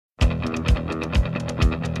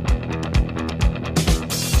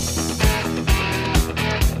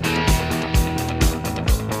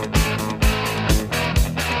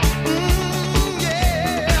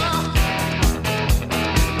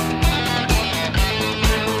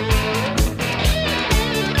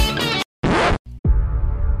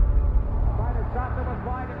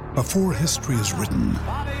Before history is written,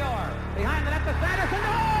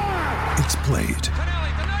 it's played.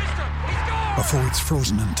 Before it's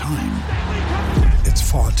frozen in time, it's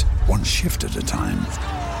fought one shift at a time.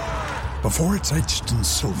 Before it's etched in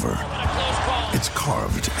silver, it's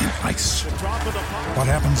carved in ice. What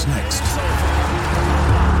happens next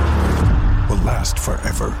will last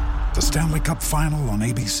forever. The Stanley Cup Final on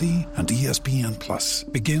ABC and ESPN Plus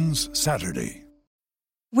begins Saturday.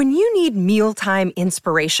 When you need mealtime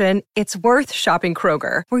inspiration, it's worth shopping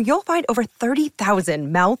Kroger, where you'll find over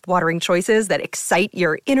 30,000 mouth-watering choices that excite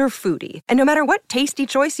your inner foodie. And no matter what tasty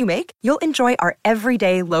choice you make, you'll enjoy our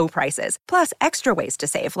everyday low prices, plus extra ways to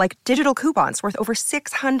save, like digital coupons worth over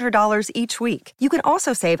 $600 each week. You can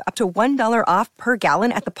also save up to $1 off per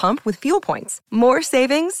gallon at the pump with fuel points. More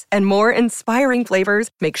savings and more inspiring flavors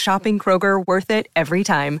make shopping Kroger worth it every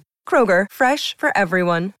time. Kroger, fresh for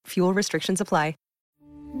everyone. Fuel restrictions apply.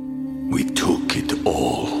 We took it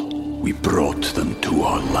all. We brought them to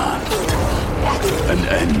our land. An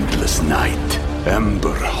endless night,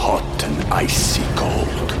 ember hot and icy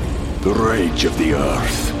cold. The rage of the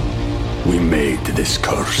earth. We made this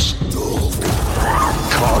curse.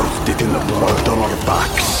 Carved it in the blood on our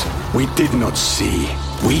backs. We did not see.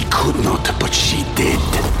 We could not, but she did.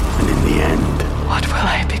 And in the end... What will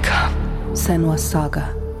I become? Senua's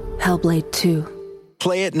Saga. Hellblade 2.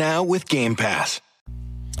 Play it now with Game Pass.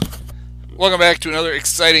 Welcome back to another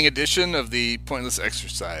exciting edition of the Pointless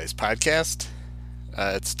Exercise podcast.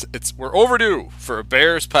 We're overdue for a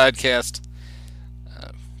Bears podcast.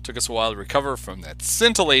 Took us a while to recover from that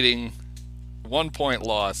scintillating 1-point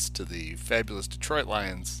loss to the fabulous Detroit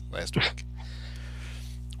Lions last week.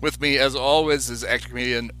 With me, as always, is actor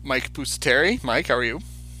comedian Mike Pusateri. Mike, how are you?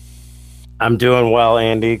 I'm doing well,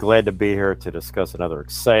 Andy. Glad to be here to discuss another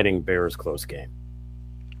exciting Bears close game.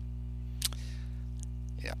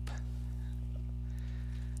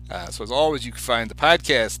 So as always, you can find the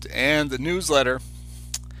podcast and the newsletter.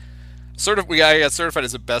 I got certified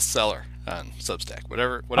as a bestseller on Substack,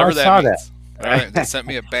 whatever that means. That. They sent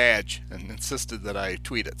me a badge and insisted that I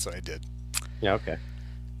tweet it, so I did. Yeah, okay.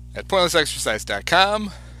 At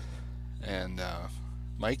pointlessexercise.com, and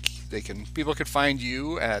Mike, people can find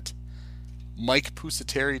you at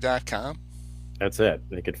mikepusateri.com. That's it.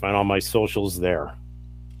 They can find all my socials there.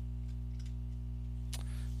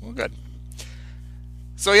 Well, good.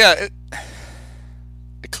 So yeah,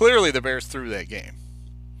 clearly the Bears threw that game.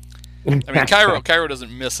 I mean, Cairo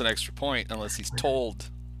doesn't miss an extra point unless he's told,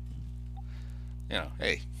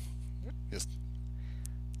 hey, just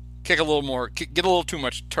kick a little more, get a little too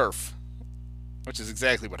much turf, which is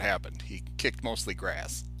exactly what happened. He kicked mostly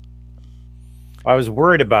grass. I was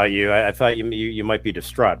worried about you. I thought you might be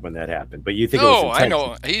distraught when that happened, but you think it was intentional.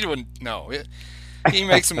 No, I know he wouldn't. No, he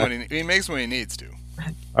makes him when he needs to.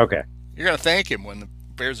 Okay, you're gonna thank him when the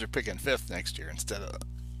Bears are picking 5th next year instead of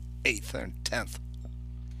 8th and 10th.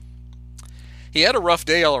 He had a rough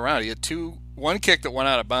day all around. He had one kick that went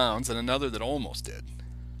out of bounds and another that almost did.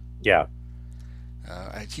 Yeah.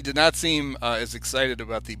 He did not seem as excited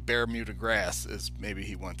about the Bermuda grass as maybe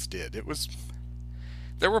he once did.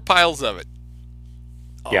 There were piles of it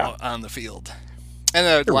on the field.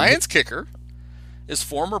 And the Lions kicker is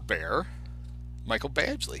former Bear Michael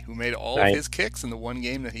Badgley, who made all of his kicks in the one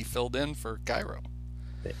game that he filled in for Cairo.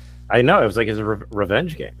 I know. It was like his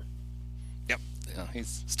revenge game. Yep. Yeah,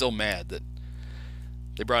 he's still mad that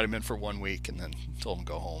they brought him in for 1 week and then told him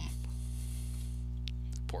to go home.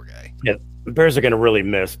 Poor guy. Yeah, the Bears are going to really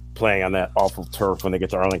miss playing on that awful turf when they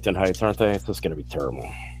get to Arlington Heights, aren't they? It's just going to be terrible.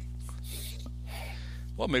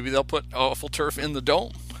 Well, maybe they'll put awful turf in the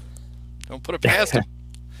dome. Don't put it past them.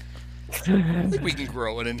 I think we can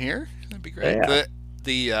grow it in here. That'd be great. Yeah.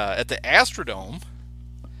 At the Astrodome,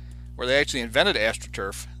 where they actually invented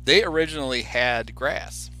AstroTurf, they originally had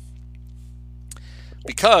grass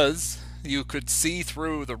because you could see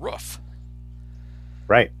through the roof.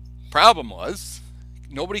 Right. Problem was,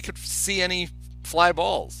 nobody could see any fly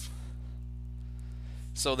balls.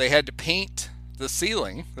 So they had to paint the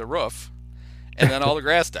ceiling, the roof, and then all the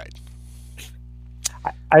grass died.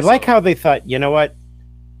 I like how they thought, you know what?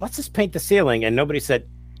 Let's just paint the ceiling. And nobody said,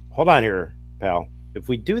 hold on here, pal. If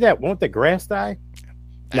we do that, won't the grass die?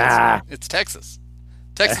 Nah. It's Texas.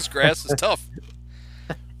 Texas grass is tough.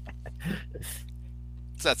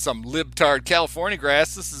 It's not some libtard California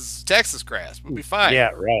grass. This is Texas grass. We'll be fine.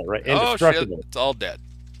 Yeah, right. Oh, shit. It's all dead.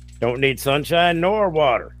 Don't need sunshine nor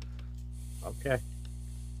water. Okay.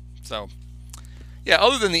 So, yeah,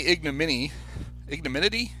 other than the ignominy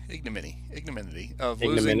of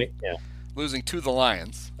losing to the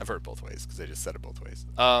Lions. I've heard it both ways because they just said it both ways.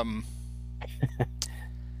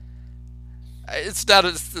 It's not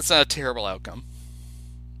a terrible outcome.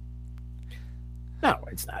 No,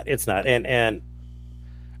 it's not. It's not. And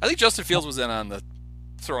I think Justin Fields was in on the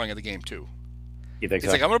throwing of the game too. you think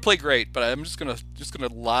He's so? like, I'm going to play great, but I'm just going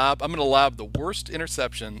to lob. I'm going to lob the worst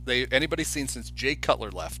interception anybody's seen since Jay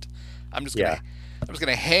Cutler left. I'm just going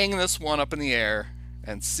to hang this one up in the air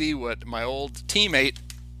and see what my old teammate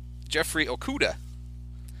Jeffrey Okudah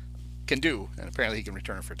can do, and apparently he can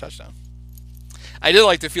return it for a touchdown. I did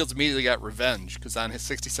like that Fields immediately got revenge because on his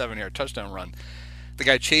 67-yard touchdown run, the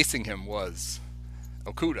guy chasing him was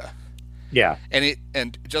Okudah. Yeah.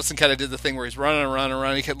 And Justin kind of did the thing where he's running and running and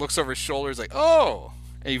running. He looks over his shoulder. He's like, oh!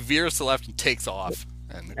 And he veers to the left and takes off.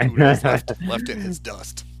 And Okudah's left in his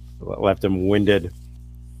dust. Left him winded.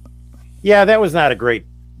 Yeah, that was not a great.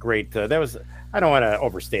 That was. I don't want to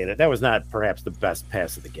overstate it. That was not perhaps the best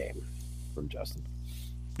pass of the game from Justin.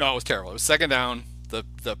 No, it was terrible. It was second down. The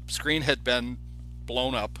screen had been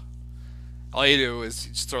blown up. All you do is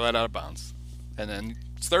you just throw that out of bounds. And then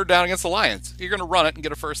it's third down against the Lions. You're going to run it and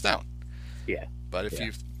get a first down. Yeah. But if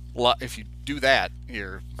you do that,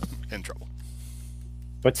 you're in trouble.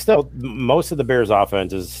 But still, most of the Bears'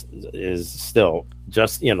 offense is still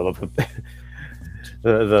just the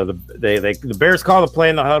Bears call the play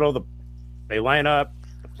in the huddle. They line up,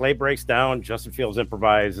 the play breaks down. Justin Fields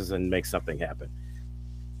improvises and makes something happen.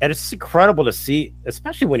 And it's incredible to see,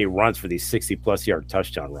 especially when he runs for these 60-plus yard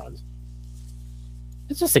touchdown runs.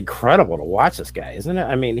 It's just incredible to watch this guy, isn't it?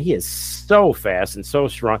 I mean, he is so fast and so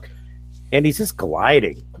strong. And he's just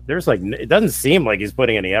gliding. It doesn't seem like he's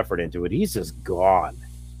putting any effort into it. He's just gone.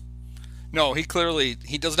 No, he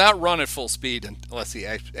does not run at full speed unless he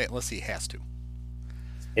has to.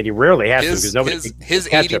 And he rarely has to because nobody. His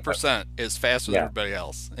 80% is faster than everybody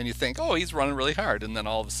else, and you think, oh, he's running really hard, and then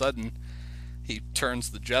all of a sudden, he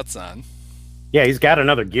turns the jets on. Yeah, he's got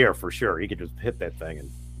another gear for sure. He could just hit that thing and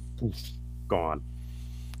poof, gone.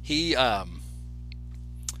 He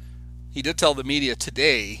did tell the media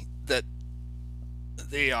today that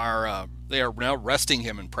they are now resting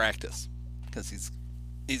him in practice because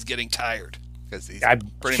he's getting tired because he's he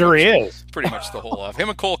is pretty much the whole off. Him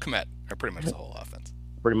and Cole Kmet are pretty much the whole offense.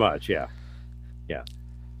 Pretty much, yeah.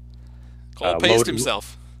 Cole paced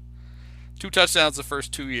himself. 2 touchdowns the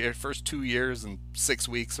first 2 years and 6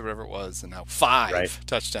 weeks or whatever it was, and now 5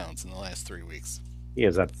 touchdowns in the last 3 weeks. He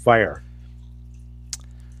is on fire.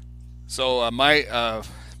 So my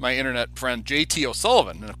internet friend JT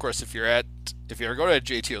O'Sullivan, and of course if you ever go to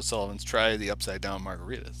JT O'Sullivan's, try the upside down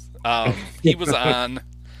margaritas. He was on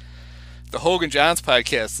the Hogan Johns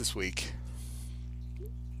podcast this week,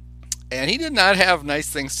 and he did not have nice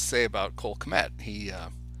things to say about Cole Kmet. He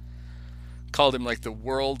called him like the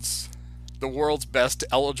world's best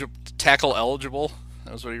tackle eligible.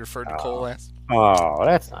 That was what he referred to Cole as. Oh,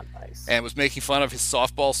 that's not nice. And was making fun of his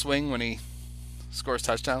softball swing when he scores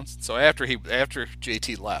touchdowns. So after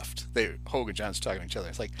JT left, Hogan Johns talking to each other.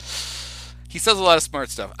 It's like he says a lot of smart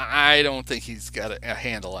stuff. I don't think he's got a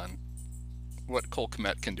handle on what Cole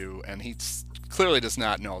Kmet can do, and he clearly does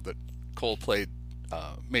not know that Cole played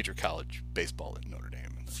major college baseball at Notre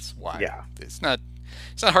Dame, and that's why. Yeah. It's not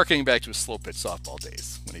harkening back to his slow pitch softball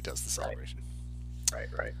days when he does the celebration.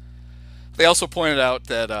 Right. They also pointed out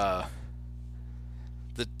that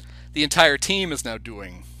the entire team is now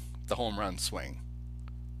doing the home run swing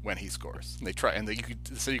when he scores. And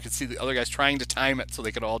you could see the other guys trying to time it so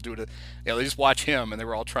they could all do it. They just watch him, and they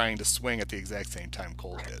were all trying to swing at the exact same time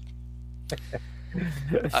Cole did.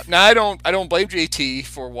 Now I don't blame JT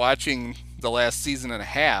for watching the last season and a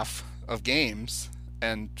half of games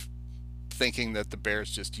and thinking that the Bears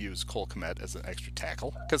just use Cole Kmet as an extra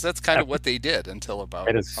tackle, because that's kind of what they did until about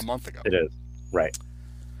a month ago. It is. Right.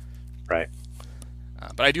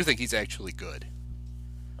 But I do think he's actually good.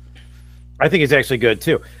 I think he's actually good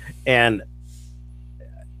too. And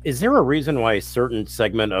is there a reason why a certain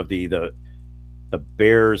segment of the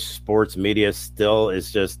Bears sports media still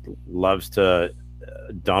loves to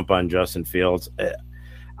dump on Justin Fields?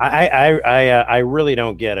 I really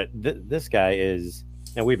don't get it. This guy is,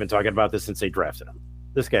 and we've been talking about this since they drafted him.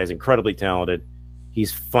 This guy is incredibly talented.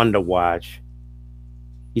 He's fun to watch.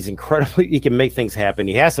 He can make things happen.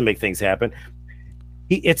 He has to make things happen.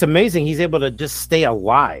 It's amazing he's able to just stay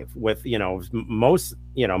alive with,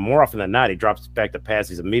 more often than not, he drops back to pass.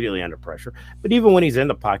 He's immediately under pressure. But even when he's in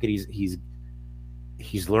the pocket, he's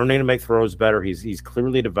learning to make throws better. He's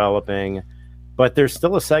clearly developing. But there's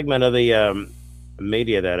still a segment of the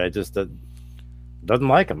media that I just doesn't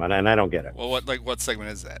like him, and I don't get it. Well, what segment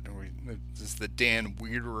is that? Is this the Dan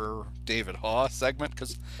Wiederer, David Haw segment?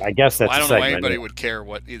 Because I guess that's. I don't know why anybody would care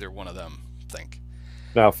what either one of them think.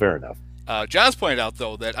 Well, fair enough. John's pointed out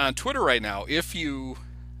though that on Twitter right now, if he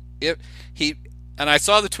and I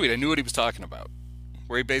saw the tweet, I knew what he was talking about,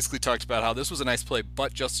 where he basically talked about how this was a nice play,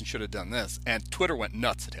 but Justin should have done this, and Twitter went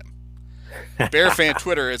nuts at him. Bear fan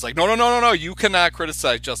Twitter is like, no, you cannot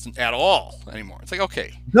criticize Justin at all anymore. It's like,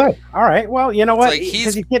 okay, good, all right. Well, you know what? Like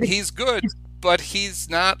he's good, but he's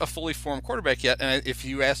not a fully formed quarterback yet. And if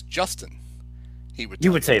you ask Justin,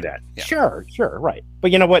 you would say that. Yeah. Sure, right.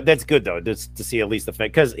 But you know what? That's good though, just to see at least the fan,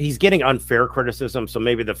 because he's getting unfair criticism. So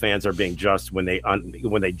maybe the fans are being just when they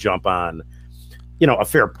jump on, a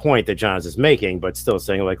fair point that Johns is making, but still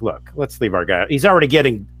saying like, look, let's leave our guy. He's already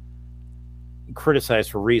getting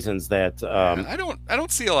criticized for reasons that I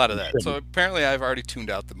don't see a lot of that. So apparently I've already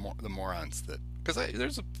tuned out the morons that, because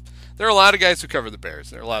there are a lot of guys who cover the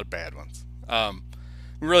Bears. There are a lot of bad ones.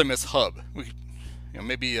 We really miss Hub.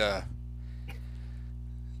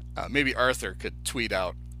 Maybe Arthur could tweet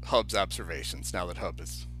out Hub's observations now that Hub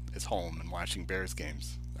is home and watching Bears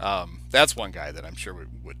games. That's one guy that I'm sure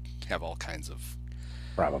would have all kinds of.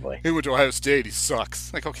 Probably. He went to Ohio State. He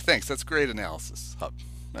sucks. Like, okay, thanks. That's great analysis, Hub.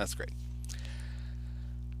 That's great.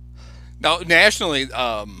 Now, nationally,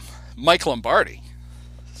 Mike Lombardi,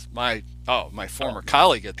 my former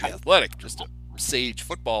colleague at The Athletic, just a sage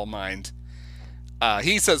football mind,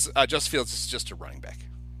 he says Justin Fields is just a running back.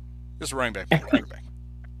 Just a running back, quarterback.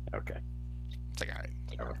 Okay. It's like,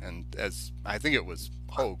 all right. And as I think it was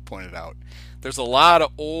Hogue pointed out, there's a lot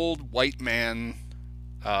of old white man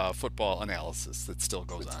football analysis that still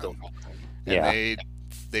goes on. And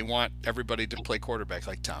they want everybody to play quarterback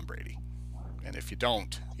like Tom Brady. And if you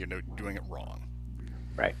don't, you're doing it wrong.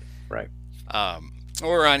 Right.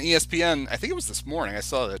 Or on ESPN, I think it was this morning, I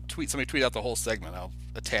saw the tweet. Somebody tweeted out the whole segment. I'll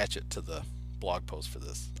attach it to the blog post for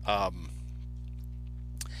this.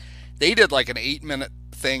 They did like an 8-minute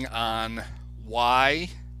thing on why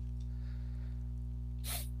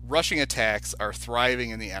rushing attacks are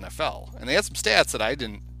thriving in the NFL. And they had some stats that I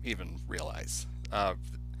didn't even realize.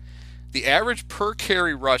 The average per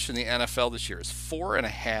carry rush in the NFL this year is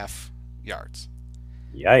 4.5 yards.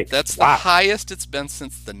 Yikes. That's the highest it's been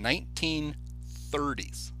since the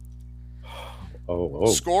 1930s. Oh.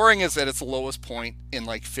 Scoring is at its lowest point in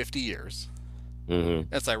like 50 years. Mm-hmm.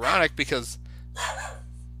 That's ironic because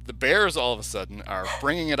the Bears all of a sudden are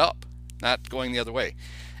bringing it up, not going the other way.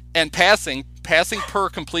 And passing per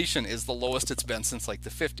completion is the lowest it's been since like the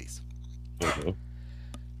 50s. Mm-hmm.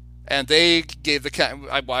 And they gave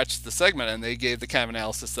I watched the segment, and they gave the kind of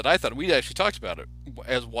analysis that I thought, we actually talked about it,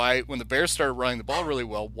 as why, when the Bears started running the ball really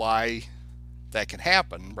well, why that can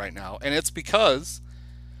happen right now. And it's because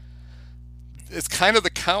it's kind of the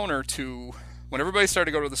counter to when everybody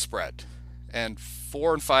started to go to the spread, and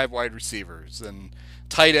 4 and 5 wide receivers, and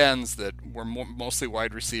tight ends that were mostly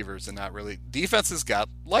wide receivers and not really. Defenses got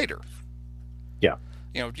lighter. Yeah.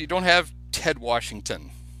 You don't have Ted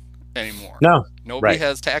Washington anymore. No. Nobody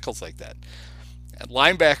has tackles like that. And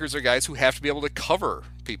linebackers are guys who have to be able to cover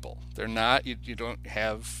people. They're not, you don't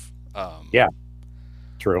have.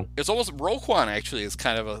 True. It's almost, Roquan actually is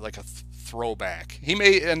kind of like a throwback. He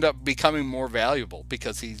may end up becoming more valuable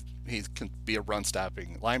because he can be a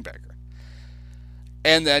run-stopping linebacker.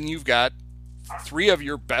 And then you've got 3 of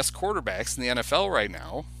your best quarterbacks in the NFL right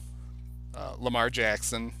now, Lamar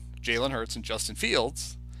Jackson, Jalen Hurts, and Justin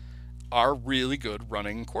Fields, are really good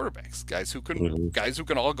running quarterbacks. Guys who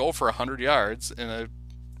can all go for 100 yards in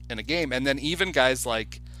a game. And then even guys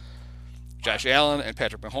like Josh Allen and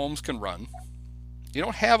Patrick Mahomes can run. You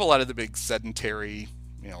don't have a lot of the big sedentary,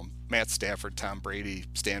 Matt Stafford, Tom Brady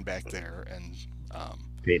stand back there, and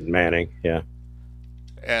Peyton Manning, yeah.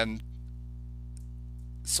 And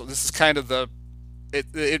so this is kind of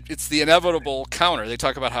it's the inevitable counter. They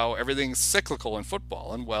talk about how everything's cyclical in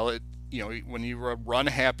football, and when you're a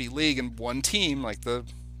run-happy league and one team, like the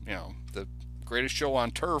greatest show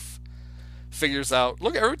on turf, figures out,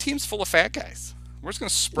 look, every team's full of fat guys. We're just going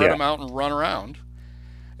to spread them out and run around.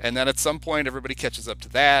 And then at some point, everybody catches up to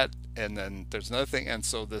that, and then there's another thing. And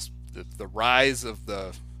so the rise of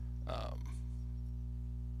the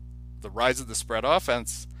spread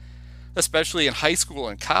offense, especially in high school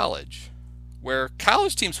and college, where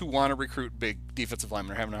college teams who want to recruit big defensive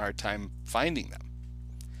linemen are having a hard time finding them.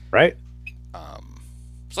 Right.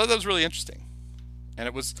 So that was really interesting, and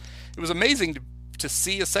it was amazing to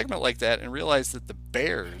see a segment like that and realize that the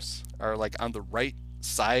Bears are like on the right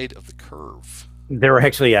side of the curve. They were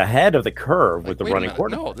actually ahead of the curve with the running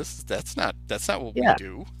quarterback. No, that's not what we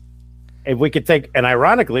do. And we could thank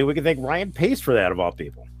Ryan Pace for that, of all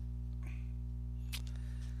people.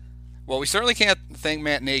 Well, we certainly can't thank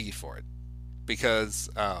Matt Nagy for it, because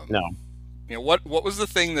no. What was the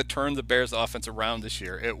thing that turned the Bears offense around this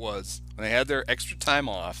year? It was when they had their extra time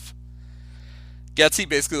off. Getsy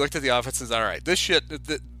basically looked at the offense and said, all right, this shit,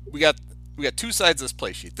 we got 2 sides of this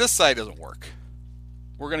play sheet. This side doesn't work.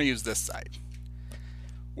 we're going to use this side.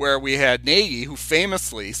 Where we had Nagy, who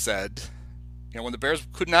famously said, when the Bears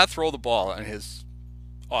could not throw the ball on his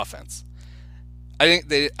offense, I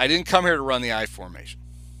didn't come here to run the I formation.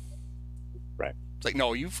 Right. It's like,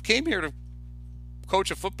 no, you came here to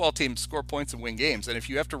coach a football team, score points, and win games. And if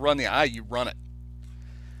you have to run the I, you run it.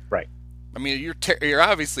 Right. I mean, you're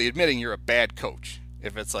obviously admitting you're a bad coach.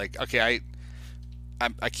 If it's like, okay,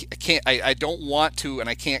 I don't want to, and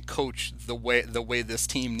I can't coach the way this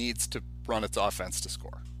team needs to run its offense to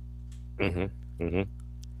score. Mm-hmm. Mm-hmm.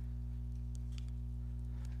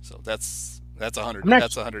 So that's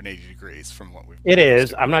 180 degrees from what we've. It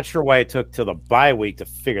is. I'm not sure why it took till the bye week to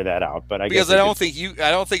figure that out, but I don't think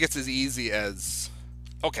it's as easy as,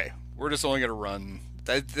 okay, we're just only going to run.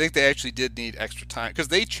 I think they actually did need extra time because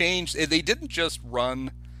they changed. They didn't just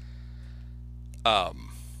run.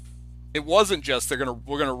 It wasn't just we're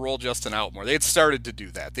gonna roll Justin out more. They had started to do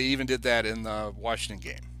that. They even did that in the Washington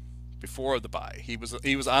game before the bye. He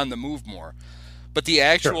was on the move more, but the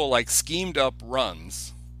actual schemed up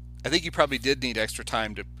runs, I think you probably did need extra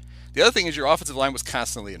time to. The other thing is your offensive line was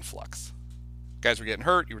constantly in flux. Guys were getting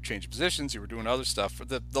hurt. You were changing positions. You were doing other stuff.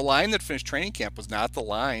 The line that finished training camp was not the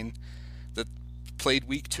line that played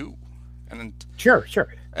week 2. And sure.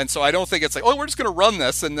 And so I don't think it's like, oh, we're just going to run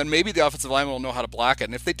this, and then maybe the offensive line will know how to block it.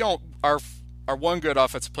 And if they don't, our one good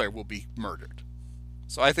offensive player will be murdered.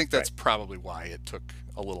 So I think that's probably why it took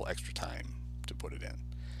a little extra time to put it in.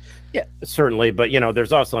 Yeah, certainly. But,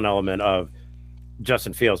 there's also an element of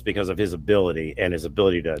Justin Fields, because of his ability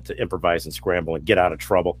to improvise and scramble and get out of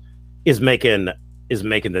trouble, is making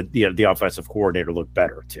the offensive coordinator look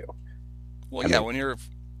better too. Well, if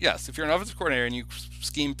you're an offensive coordinator and you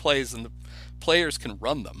scheme plays and the players can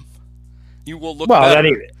run them, you will look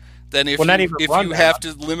better than if you have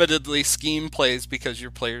to limitedly scheme plays because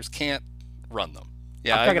your players can't run them.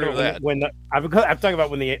 Yeah, I agree with that. I'm talking about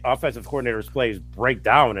when the offensive coordinator's plays break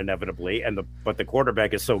down inevitably, but the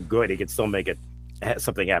quarterback is so good he can still make it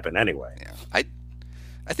something happen anyway. Yeah,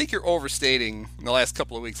 I think you're overstating in the last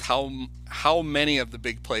couple of weeks how many of the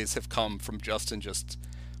big plays have come from Justin just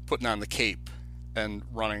putting on the cape and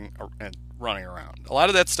running around. A lot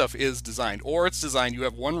of that stuff is designed, or it's designed. You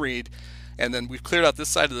have one read, and then we've cleared out this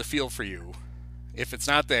side of the field for you. If it's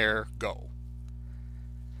not there, go.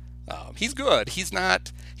 He's good. He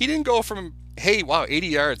didn't go from, hey, wow, 80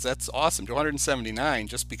 yards, that's awesome, to 179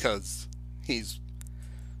 just because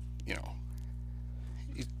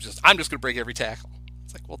I'm just going to break every tackle.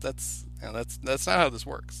 It's like, well, that's not how this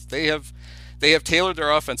works. They have tailored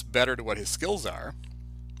their offense better to what his skills are.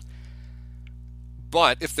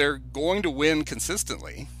 But if they're going to win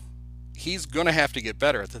consistently, he's going to have to get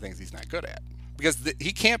better at the things he's not good at. Because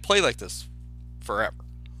he can't play like this forever.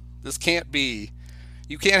 This can't be...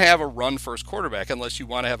 You can't have a run-first quarterback unless you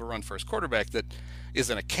want to have a run-first quarterback that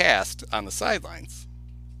isn't a cast on the sidelines.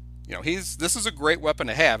 This is a great weapon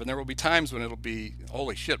to have, and there will be times when it'll be,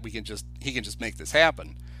 holy shit, he can just make this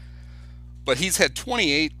happen. But he's had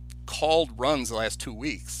 28 called runs the last 2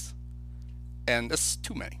 weeks, and that's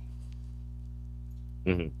too many.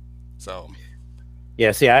 Mm-hmm. So,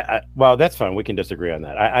 yeah. See, well, that's fine. We can disagree on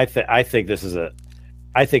that.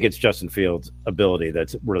 I think it's Justin Fields' ability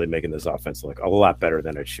that's really making this offense look a lot better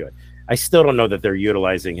than it should. I still don't know that they're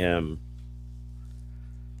utilizing him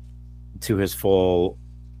to his full.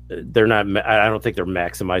 They're not. I don't think they're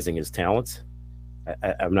maximizing his talents.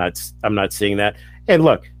 I'm not seeing that. And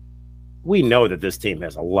look, we know that this team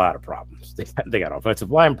has a lot of problems. They got offensive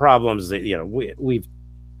line problems. We've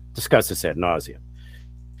discussed this ad nauseum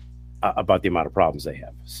about the amount of problems they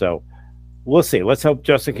have. So we'll see. Let's hope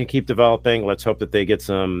Justin can keep developing. Let's hope that they get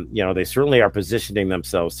some. They certainly are positioning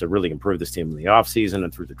themselves to really improve this team in the offseason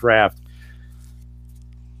and through the draft.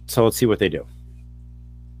 So let's see what they do.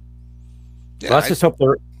 Yeah, let's just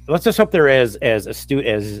hope they're as astute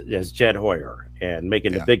as Jed Hoyer and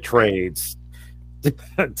making the big trades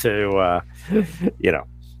to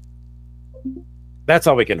that's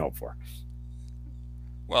all we can hope for.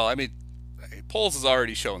 Well, I mean, Poles has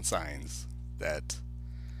already shown signs that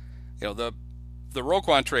the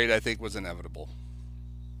Roquan trade I think was inevitable.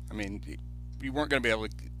 I mean, you weren't going to be able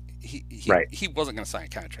to. He wasn't going to sign a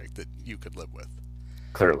contract that you could live with.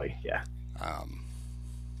 Clearly, yeah.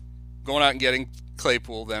 Going out and getting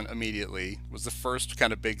Claypool then immediately was the first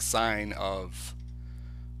kind of big sign of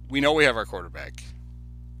we know we have our quarterback.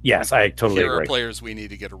 Yes, I totally agree. Here are players we need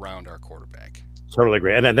to get around our quarterback. Totally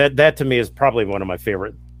agree. And that to me is probably one of my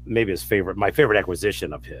favorite, my favorite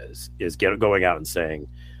acquisition of his is going out and saying,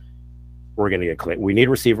 we're going to get Claypool. We need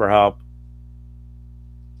receiver help.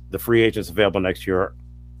 The free agents available next year,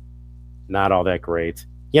 not all that great.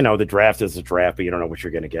 The draft is a draft, but you don't know what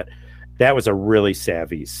you're going to get. that was a really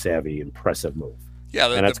savvy, impressive move.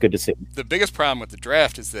 Yeah, and that's good to see. The biggest problem with the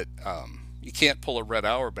draft is that you can't pull a Red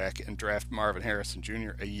Auerbach and draft Marvin Harrison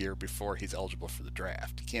Jr. a year before he's eligible for the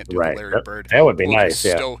draft. You can't do the Larry Bird. That would be we'll nice.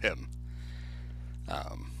 Just stow him.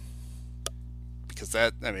 Because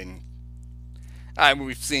that,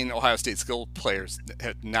 we've seen Ohio State skill players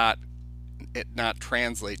not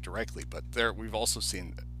translate directly, but we've also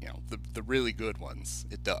seen the really good ones.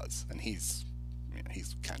 It does, and he's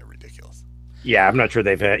kind of ridiculous. Yeah, I'm not sure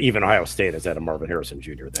they've had, even Ohio State has had a Marvin Harrison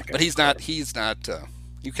Jr. That guy, but he's not.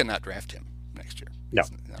 You cannot draft him next year. No,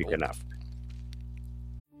 you cannot.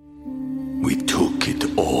 We took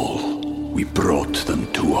it all. We brought them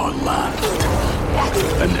to our land.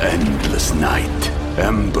 An endless night,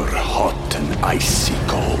 ember hot and icy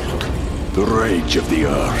cold. The rage of the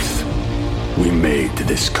earth. We made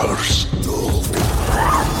this curse.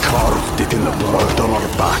 Carved it in the blood on our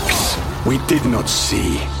backs. We did not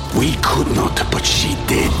see. We could not, but she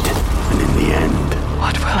did. And in the end...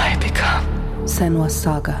 What will I become? Senua's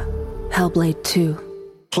Saga. Hellblade 2.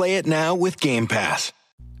 Play it now with Game Pass.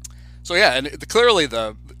 So yeah, and clearly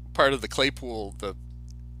the part of the Claypool, the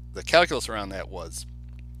calculus around that was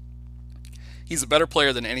he's a better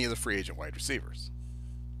player than any of the free agent wide receivers.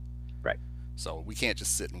 Right. So we can't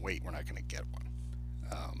just sit and wait. We're not going to get one.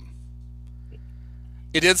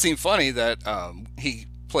 It did seem funny that he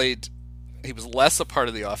was less a part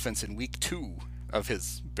of the offense in week 2 of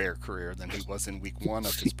his Bear career than he was in week 1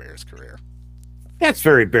 of his Bears career. That's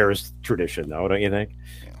very Bears tradition, though, don't you think?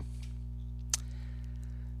 Yeah.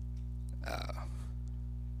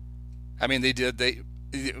 They did. I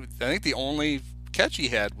think the only catch he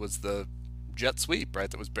had was the jet sweep,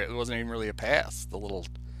 right? It wasn't even really a pass. The little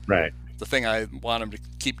right. The thing I want him to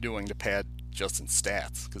keep doing to pad Justin's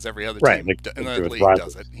stats, because every other right. team in the league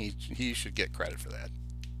does it. He should get credit for that.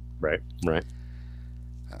 Right.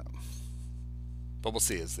 But we'll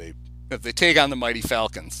see if they take on the mighty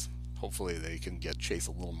Falcons. Hopefully they can get Chase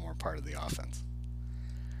a little more part of the offense.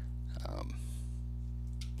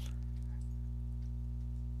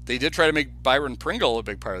 They did try to make Byron Pringle a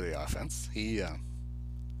big part of the offense. He's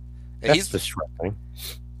distracting.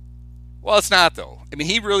 Well, it's not though.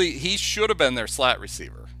 He should have been their slot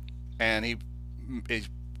receiver, and he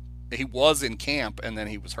was in camp, and then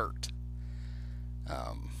he was hurt.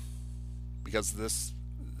 Because the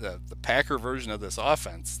Packer version of this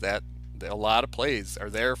offense, that a lot of plays are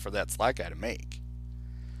there for that slot guy to make.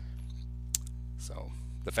 So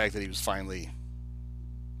the fact that he was finally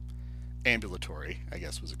ambulatory, I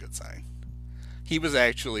guess, was a good sign. He was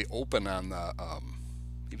actually open on the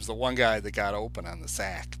he was the one guy that got open on the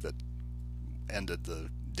sack that ended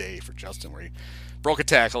the day for Justin, where he broke a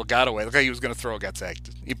tackle, got away, looked like he was going to throw, got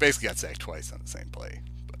sacked. He basically got sacked twice on the same play.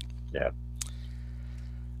 Yeah.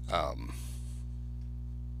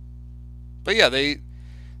 But yeah,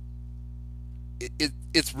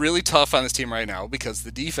 it's really tough on this team right now because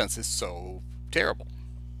the defense is so terrible.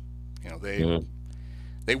 They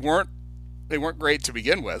weren't great to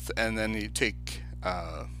begin with, and then you take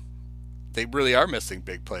they really are missing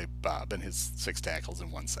big play Bob and his 6 tackles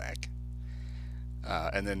and 1 sack.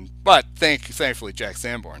 But thankfully Jack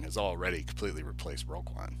Sanborn has already completely replaced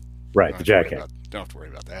Roquan. Right, the Jackhead. Don't have to worry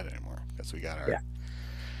about that anymore because we got our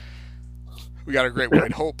great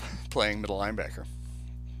white hope playing middle linebacker.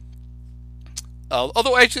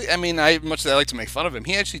 Although actually, much as I like to make fun of him,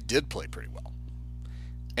 he actually did play pretty well.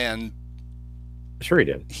 And sure he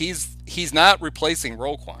did. He's not replacing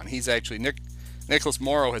Roquan. He's actually Nicholas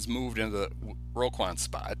Morrow has moved into the Roquan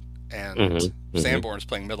spot, and Sanborn is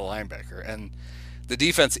playing middle linebacker. And the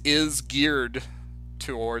defense is geared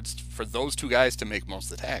for those two guys to make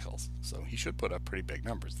most of the tackles. So he should put up pretty big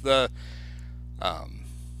numbers. The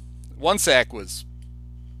 1 sack was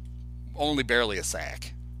only barely a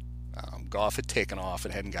sack. Goff had taken off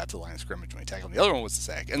and hadn't got to the line of scrimmage when he tackled him. The other one was a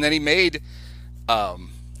sack. And then he made a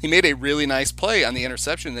really nice play on the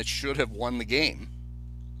interception that should have won the game.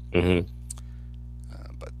 Mm-hmm.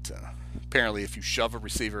 But apparently if you shove a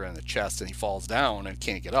receiver in the chest and he falls down and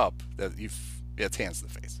can't get up, it's hands to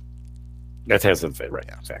the face. That's hands to the face, right?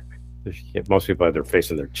 Yeah. Exactly. Most people have their face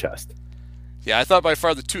in their chest. Yeah, I thought by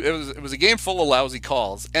far it was a game full of lousy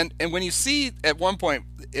calls. And when you see at one point,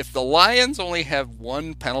 if the Lions only have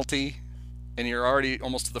 1 penalty and you're already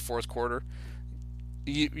almost to the 4th quarter,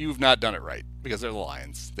 you've not done it right because they're the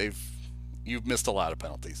Lions. You've missed a lot of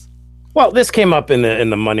penalties. Well, this came up in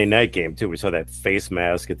the Monday night game too. We saw that face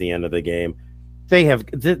mask at the end of the game. They have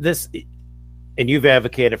this, and you've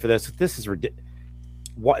advocated for this. This is ridiculous.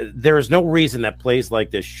 There is no reason that plays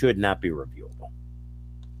like this should not be reviewable.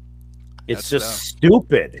 It's just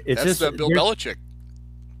stupid. It's that's just Bill Belichick.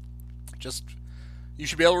 You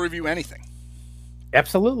should be able to review anything.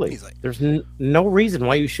 Absolutely. He's like, there's no reason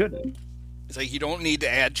why you shouldn't. It's like you don't need to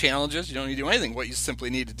add challenges. You don't need to do anything. What you simply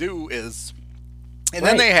need to do is, and Right.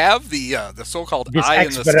 then they have the so-called This eye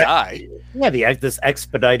in the sky. Yeah, this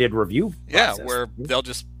expedited review. Yeah, process. where they'll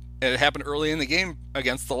just. And it happened early in the game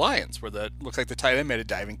against the Lions, where looks like the tight end made a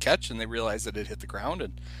diving catch, and they realized that it hit the ground,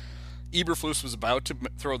 and Eberflus was about to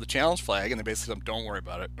throw the challenge flag, and they basically said, "Don't worry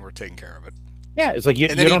about it, we're taking care of it." Yeah, it's like you.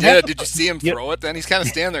 And then you he don't have did. to- Did you see him throw it? Then he's kind of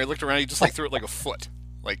standing there. He looked around. He just like threw it like a foot.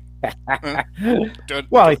 Like,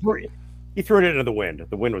 Well, he threw it into the wind.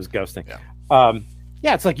 The wind was gusting. Yeah.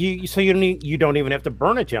 Yeah, it's like you. So you don't even have to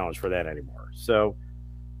burn a challenge for that anymore. So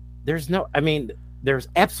there's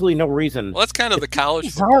absolutely no reason. Well, that's kind of the college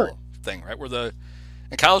It's hard. football thing, right? Where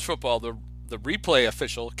in college football, the replay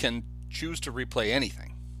official can choose to replay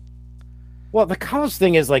anything. Well, the college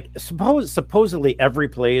thing is like supposedly every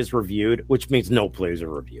play is reviewed, which means no plays are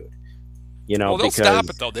reviewed. Well, they'll because stop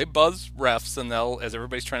it though. They buzz refs, and as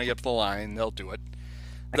everybody's trying to get to the line, they'll do it.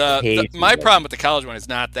 My problem with the college one is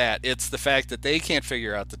not that; it's the fact that they can't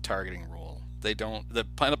figure out the targeting rule. They don't. The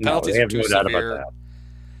penalties are too severe,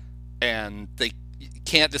 and they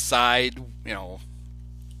can't decide.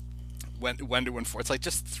 When to enforce. It's like,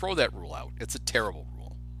 just throw that rule out. It's a terrible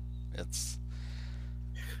rule. It's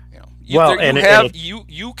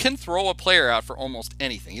you can throw a player out for almost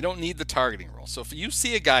anything. You don't need the targeting rule. So if you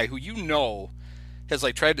see a guy who has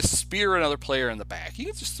like tried to spear another player in the back, you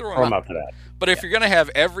can just throw him out for that. But if you're going to have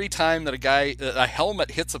every time that a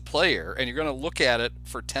helmet hits a player, and you're going to look at it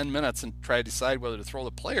for 10 minutes and try to decide whether to throw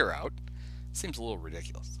the player out, it seems a little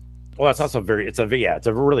ridiculous. Well, it's also it's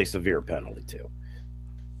a really severe penalty too.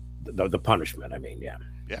 The punishment, I mean, yeah.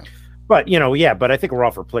 But but I think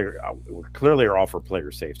we're clearly all for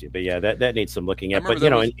player safety. But yeah, that needs some looking at. But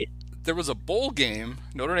there was a bowl game.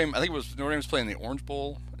 Notre Dame, I think Notre Dame was playing the Orange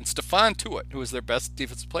Bowl, and Stephon Tuitt, who was their best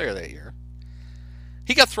defensive player that year,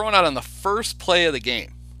 he got thrown out on the first play of the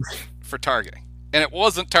game for targeting, and it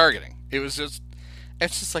wasn't targeting. It's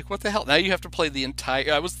just like, what the hell? Now you have to play the entire.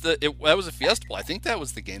 That was a Fiesta Bowl. I think that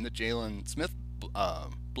was the game that Jalen Smith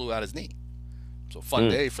blew out his knee. So fun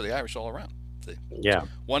day for the Irish all around.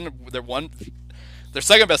 Their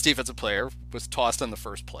second best defensive player was tossed on the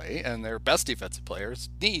first play, and their best defensive player's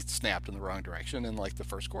knee snapped in the wrong direction in like the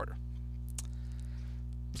first quarter.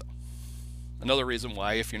 So another reason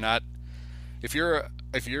why, if you're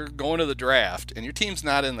going to the draft and your team's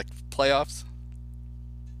not in the playoffs,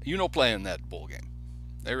 play in that bowl game.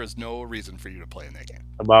 There is no reason for you to play in that game.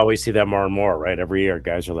 Well, we see that more and more, right? Every year,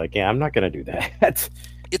 guys are like, "Yeah, I'm not going to do that."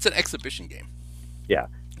 It's an exhibition game. Yeah,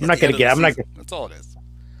 that's all it is.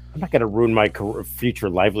 I'm not going to ruin my future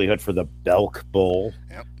livelihood for the Belk Bowl.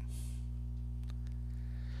 Yep.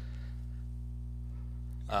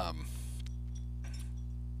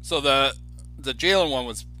 So the Jalen one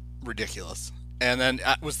was ridiculous, and then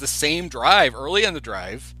it was the same drive. Early in the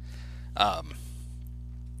drive,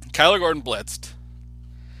 Kyler Gordon blitzed.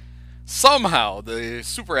 Somehow, the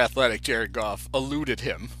super athletic Jared Goff eluded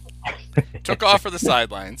him, took off for the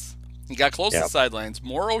sidelines. He got close to the sidelines.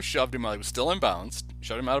 Morrow shoved him out. He was still in bounds,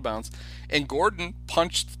 shoved him out of bounds, and Gordon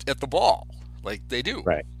punched at the ball like they do.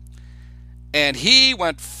 Right. And he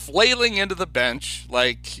went flailing into the bench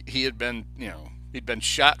like he had been, he'd been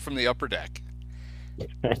shot from the upper deck.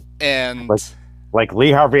 And like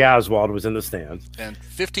Lee Harvey Oswald was in the stands. And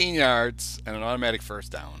 15 yards and an automatic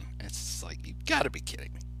first down. It's just like, you got to be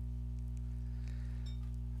kidding me.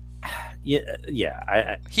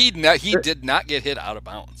 Yeah. He did not get hit out of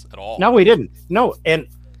bounds at all. No, he didn't. No, and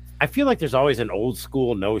I feel like there's always an old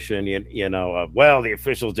school notion, well, the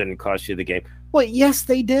officials didn't cost you the game. Well, yes,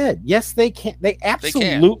 they did. Yes, they can. They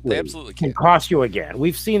absolutely can cost you a game.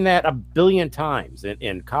 We've seen that a billion times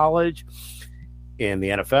in college, in the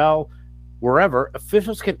NFL, wherever.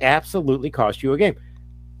 Officials can absolutely cost you a game.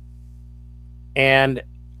 And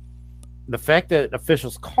the fact that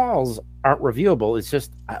officials' calls aren't reviewable is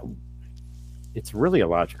just, it's really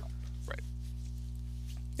illogical. Right.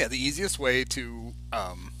 Yeah, the easiest way to,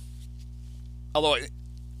 although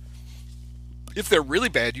if they're really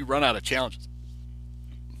bad, you run out of challenges.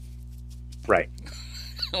 Right.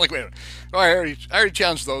 Like, wait a minute. Oh, I already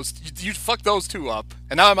challenged those. You fucked those two up,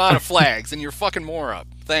 and now I'm out of flags, and you're fucking more up.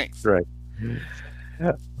 Thanks. Right.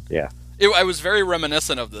 Yeah. I was very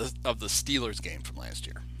reminiscent of the Steelers game from last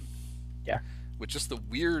year. Yeah. With just the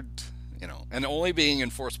weird, and only being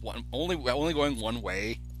enforced only going one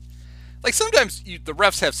way. Like, sometimes the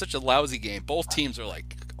refs have such a lousy game. Both teams are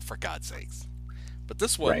like, for God's sakes. But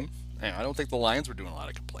this one, right. I don't think the Lions were doing a lot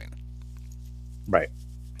of complaining. Right.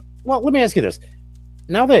 Well, let me ask you this.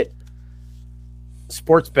 Now that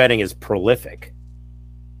sports betting is prolific,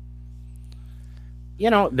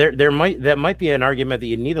 there might be an argument that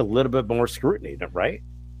you need a little bit more scrutiny, right?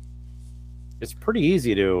 It's pretty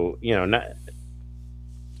easy to, not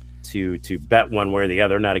to bet one way or the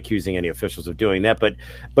other, not accusing any officials of doing that,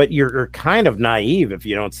 but you're kind of naive if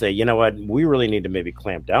you don't say, you know what, we really need to maybe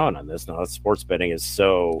clamp down on this now that sports betting is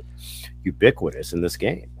so ubiquitous in this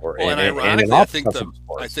game. Ironically, I think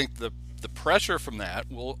the pressure from that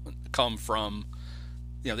will come from,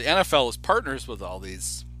 the NFL is partners with all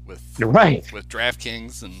these, with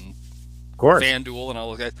DraftKings and of course FanDuel and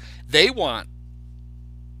all those guys. They want,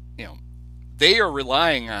 they are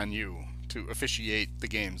relying on you to officiate the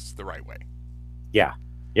games the right way. Yeah.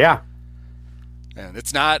 And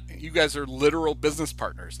it's not, you guys are literal business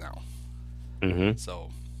partners now. Mm-hmm.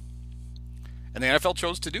 So, and the NFL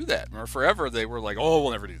chose to do that. Remember, forever they were like, "Oh,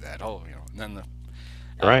 we'll never do that." Oh, and then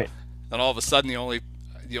then all of a sudden the only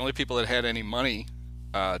people that had any money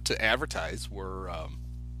to advertise were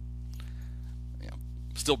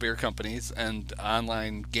still beer companies and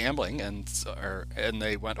online gambling, and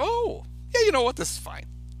they went, "Oh, yeah, you know what? This is fine.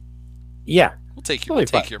 Yeah, we'll take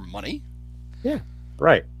your money." Yeah,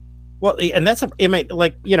 right. Well, and that's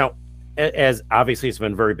as obviously it's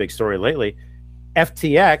been a very big story lately.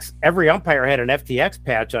 FTX, every umpire had an FTX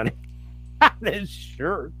patch on his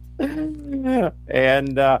shirt,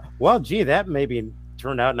 and that maybe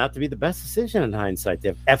turned out not to be the best decision in hindsight to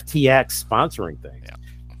have FTX sponsoring things. Yeah.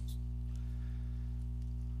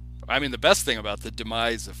 I mean, the best thing about the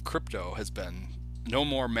demise of crypto has been no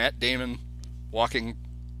more Matt Damon walking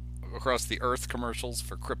across the earth commercials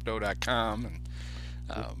for Crypto.com. And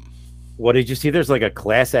what did you see? There's like a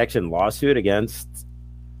class action lawsuit against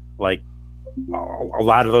like a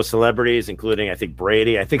lot of those celebrities, including I think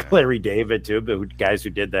Brady, I think Larry David too, but guys who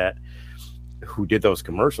did those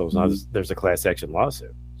commercials. Now there's a class action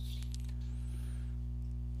lawsuit.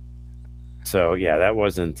 So yeah, that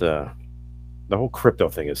wasn't the whole crypto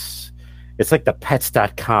thing it's like the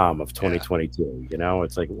pets.com of 2022.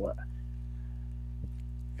 It's like what?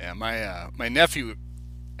 Yeah, my nephew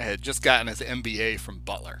had just gotten his MBA from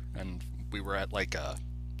Butler, and we were at like a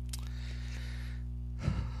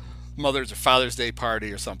Mother's or Father's Day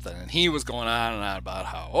party or something, and he was going on and on about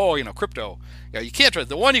how, crypto, you can't trust,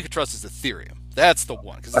 the one you can trust is Ethereum. That's the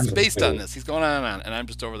one, because it's based on this. He's going on and on, and I'm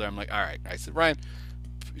just over there. I'm like, all right. I said, Ryan,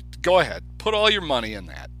 go ahead, put all your money in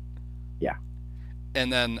that. Yeah.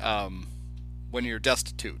 And then when you're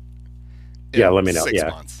destitute, let me know. 6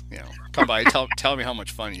 months, come by, tell me how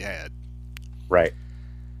much fun you had. Right.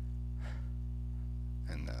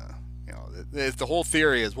 And the whole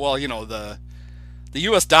theory is, well, the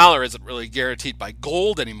U.S. dollar isn't really guaranteed by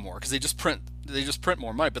gold anymore because they just print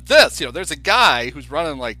more money. But this, there's a guy who's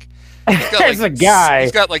running like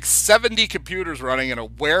he's got like 70 computers running in a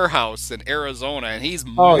warehouse in Arizona, and he's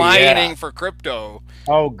mining for crypto.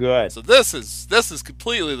 Oh, good. So this is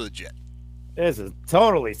completely legit. This is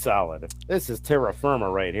totally solid. This is terra firma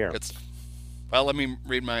right here. Let me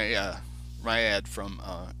read my ad from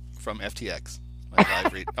FTX. My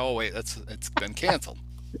live read. Oh wait, it's been canceled.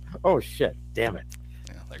 Oh shit! Damn it.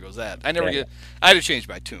 Yeah, there goes that. I had to change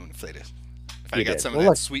my tune if I got some of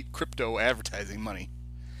that sweet crypto advertising money.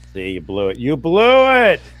 See, you blew it. You blew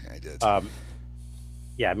it. I did. I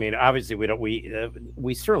mean, obviously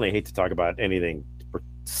we certainly hate to talk about anything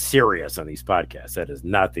serious on these podcasts. That is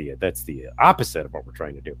not that's the opposite of what we're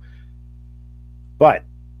trying to do. But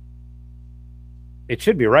it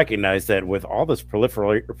should be recognized that with all this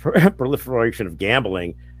proliferation of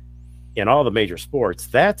gambling in all the major sports,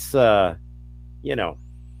 that's that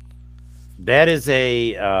is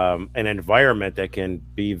an environment that can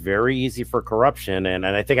be very easy for corruption. And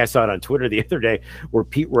I think I saw it on Twitter the other day where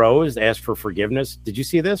Pete Rose asked for forgiveness. Did you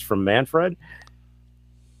see this from Manfred?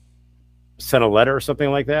 Sent a letter or something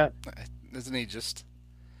like that? Isn't that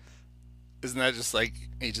just like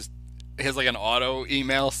he has like an auto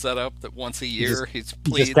email set up that once a year he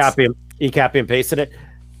pleads? He copy and pasted it.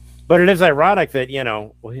 But it is ironic that,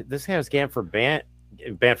 this guy's banned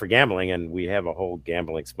for gambling, and we have a whole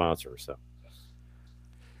gambling sponsor. So,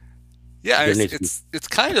 yeah, it's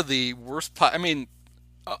kind of the worst. I mean,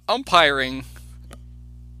 umpiring,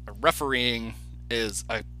 refereeing is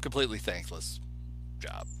a completely thankless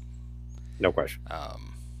job. No question.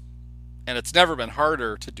 And it's never been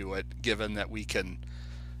harder to do it, given that we can,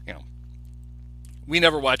 we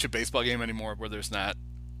never watch a baseball game anymore where there's not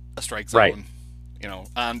a strike zone. Right.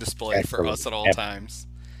 On display for us at all times.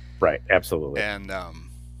 Right, absolutely. And,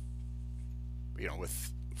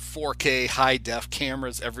 with 4K high-def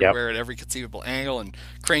cameras everywhere at every conceivable angle, and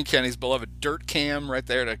Crane Kenny's beloved dirt cam right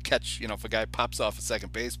there to catch, if a guy pops off a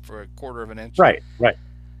second base for a quarter of an inch. Right.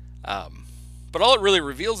 But all it really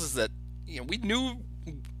reveals is that, we knew,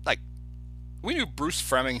 like, Bruce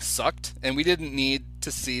Fleming sucked, and we didn't need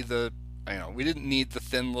to see we didn't need the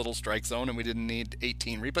thin little strike zone, and we didn't need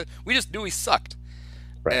 18 replay. We just knew he sucked.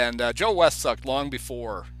 Right. And Joe West sucked long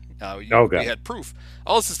before we had proof.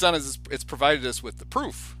 All this has done is it's provided us with the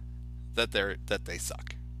proof that they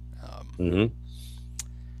suck.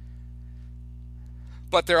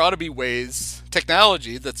 But there ought to be ways,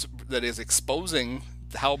 technology that is exposing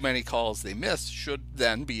how many calls they miss should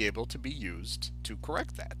then be able to be used to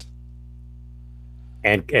correct that.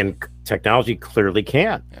 And technology clearly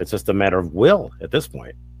can. Yeah. It's just a matter of will at this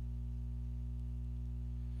point.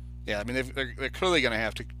 Yeah, I mean, they're clearly going to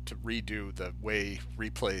have to redo the way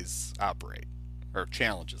replays operate, or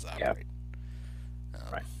challenges operate.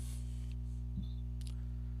 Yeah. Right.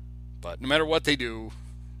 But no matter what they do,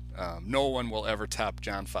 no one will ever top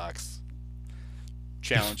John Fox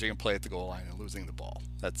challenging a play at the goal line and losing the ball.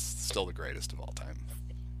 That's still the greatest of all time.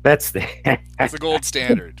 That's the gold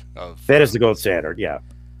standard of. That is the gold standard. Yeah.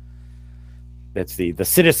 That's the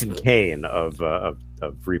Citizen Kane of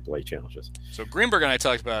replay challenges. So Greenberg and I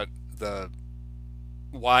talked about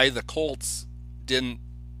why the Colts didn't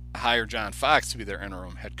hire John Fox to be their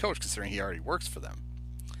interim head coach, considering he already works for them.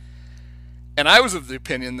 And I was of the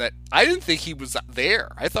opinion that I didn't think he was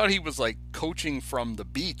there. I thought he was like coaching from the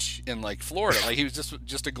beach in like Florida, like he was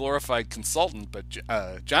just a glorified consultant. But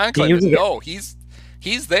John claimed no, he's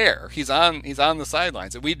there. He's on the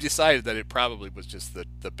sidelines, and we decided that it probably was just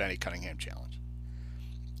the Benny Cunningham challenge.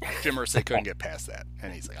 Jim Irsay couldn't get past that,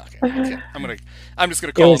 and he's like, okay, I'm just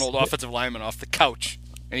gonna call an old offensive lineman off the couch,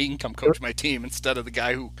 and he can come coach my team instead of the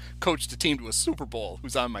guy who coached a team to a Super Bowl,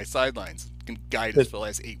 who's on my sidelines and can guide us for the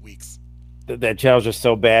last 8 weeks. That challenge was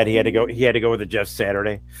so bad he had to go with the Jeff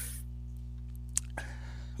Saturday,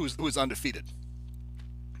 who's undefeated.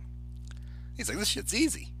 He's like, this shit's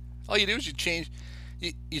easy. All you do is you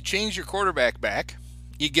change your quarterback back,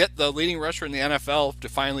 you get the leading rusher in the NFL to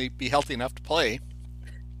finally be healthy enough to play.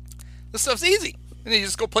 This stuff's easy, and you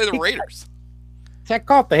just go play the Raiders. It's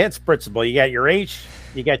called the Hits principle. You got your H,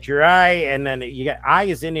 you got your I, and then you got I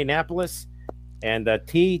is Indianapolis. And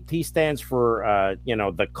T stands for,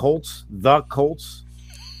 the Colts. The Colts.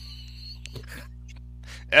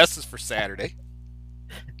 S is for Saturday.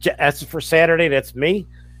 S is for Saturday. That's me.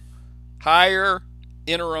 Hire,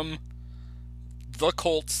 interim, the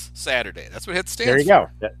Colts Saturday. That's what HIT stands for. There you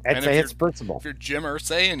go. That's a HIT's principle. If you're Jim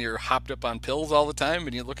Irsay and you're hopped up on pills all the time,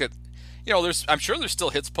 and you look at, I'm sure there's still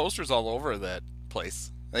HIT's posters all over that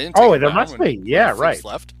place. They didn't take there must be. Yeah, right.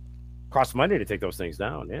 Left. Costs money to take those things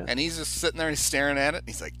down, yeah. And he's just sitting there and he's staring at it. And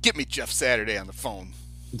he's like, "Get me Jeff Saturday on the phone."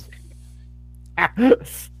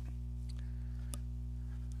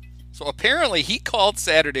 So apparently he called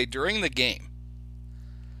Saturday during the game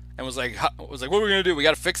and was like, "What are we gonna do? We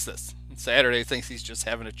got to fix this." And Saturday thinks he's just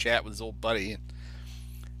having a chat with his old buddy. And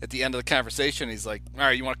at the end of the conversation, he's like, "All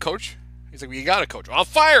right, you want to coach?" He's like, "Well, you got to coach. I'll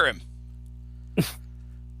fire him."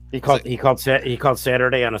 He called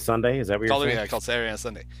Saturday on a Sunday. Is that what you're saying? Yeah, I called Saturday on a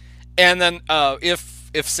Sunday. And then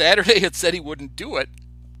if Saturday had said he wouldn't do it,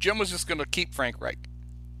 Jim was just going to keep Frank Reich.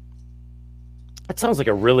 That sounds like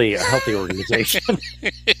a really healthy organization.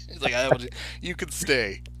 He's like, you can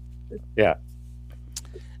stay. Yeah.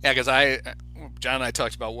 Yeah, because John and I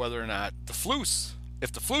talked about whether or not if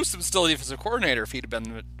the Flus was still the defensive coordinator, if he'd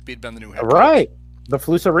been the new head coach. Right. The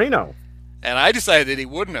Flusarino. And I decided that he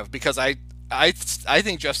wouldn't have, because I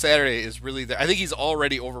think Jeff Saturday is really there. I think he's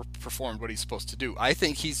already overperformed what he's supposed to do. I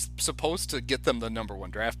think he's supposed to get them the number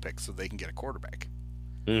 1 draft pick so they can get a quarterback.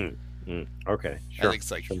 Okay, sure. I think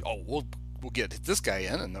it's like, we'll get this guy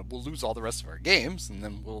in, and then we'll lose all the rest of our games, and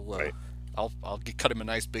then I'll cut him a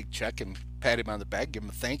nice big check and pat him on the back, give him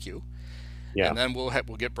a thank you. Yeah. And then we'll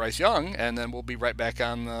get Bryce Young, and then we'll be right back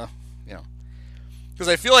on the, because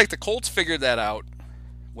I feel like the Colts figured that out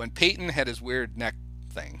when Peyton had his weird neck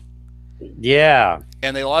thing. Yeah.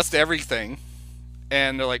 And they lost everything.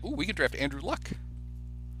 And they're like, ooh, we could draft Andrew Luck.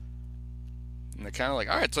 And they're kind of like,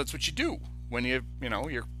 all right, so that's what you do. When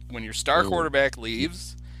when your star quarterback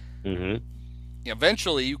leaves,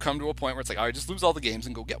 eventually you come to a point where it's like, all right, just lose all the games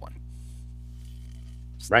and go get one.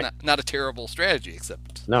 It's right. Not a terrible strategy,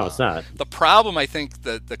 except... No, it's not. The problem I think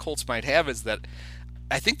that the Colts might have is that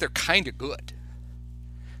I think they're kind of good.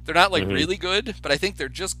 They're not like really good, but I think they're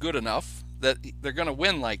just good enough that they're going to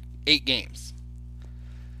win like 8 games.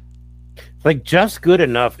 Like, just good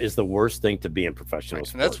enough is the worst thing to be in professional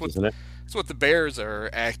sports, isn't it? That's what the Bears are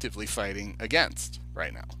actively fighting against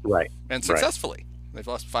right now. Right. And successfully. Right. They've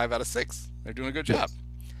lost 5 out of 6. They're doing a good job.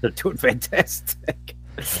 They're doing fantastic.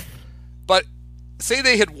 But say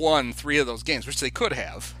they had won 3 of those games, which they could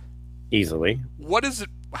have. Easily. What is it?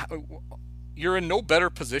 You're in no better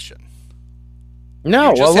position No,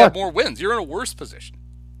 you just well, have look, more wins. You're in a worse position.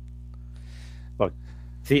 look.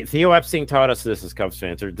 Theo Epstein taught us this as Cubs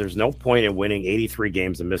fans. There's no point in winning 83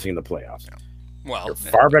 games and missing the playoffs. Well, You're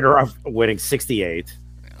far better off winning 68.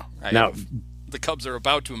 Now, the Cubs are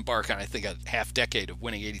about to embark on, I think, a half decade of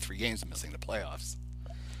winning 83 games and missing the playoffs.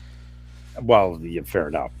 well, yeah, fair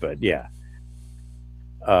enough, but yeah.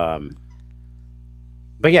 But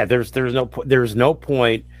yeah, there's no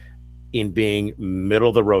point in being middle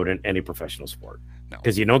of the road in any professional sport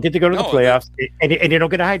because you don't get to go to the playoffs and you don't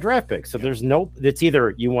get a high draft pick. So there's no. It's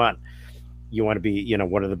either you want to be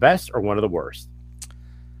one of the best or one of the worst.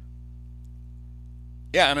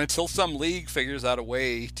 Yeah, and until some league figures out a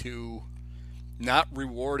way to not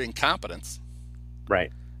reward incompetence,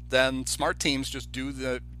 right? Then smart teams just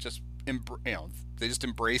they just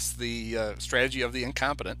embrace the strategy of the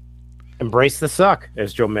incompetent. Embrace the suck,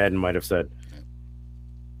 as Joe Madden might have said.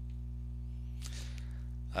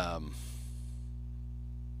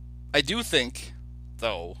 I do think,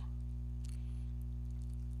 though,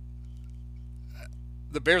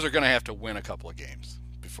 the Bears are going to have to win a couple of games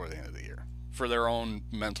before the end of the year for their own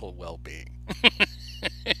mental well-being.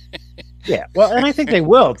 Yeah, well, and I think they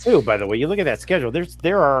will too. By the way, you look at that schedule.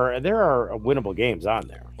 There are winnable games on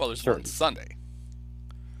there. Well, there's one Sunday.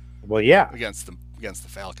 Well, yeah, against the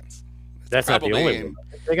Falcons. That's not the only one.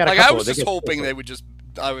 They got I was just hoping they would just.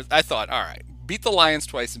 I thought, all right, beat the Lions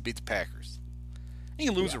twice and beat the Packers. You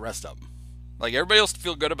can lose the rest of them. Like everybody else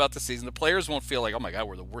feel good about the season. The players won't feel like, oh my God,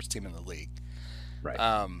 we're the worst team in the league.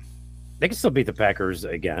 Right. They can still beat the Packers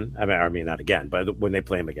again. I mean, not again, but when they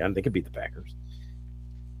play them again, they can beat the Packers.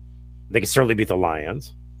 They can certainly beat the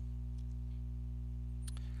Lions.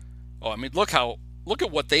 Oh, I mean, look at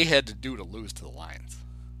what they had to do to lose to the Lions.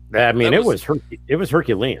 I mean, it was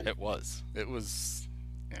Herculean. It was.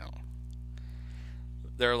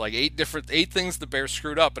 There are like 8 things the Bears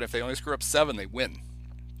screwed up, and if they only screw up 7, they win.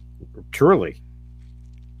 Truly.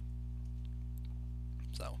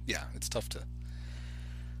 So yeah, it's tough to.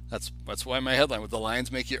 That's why my headline with the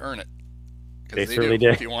Lions make you earn it. They certainly do.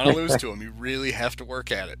 If you want to lose to them, you really have to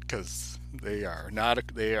work at it because they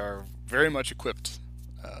are very much equipped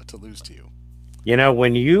to lose to you.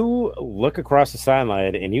 When you look across the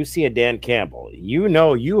sideline and you see a Dan Campbell, you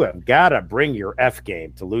know you have got to bring your F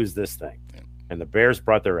game to lose this thing. Yeah. And the Bears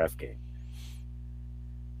brought their F game.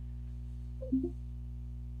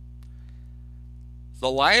 The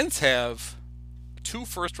Lions have 2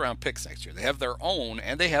 first-round picks next year. They have their own,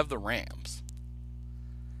 and they have the Rams.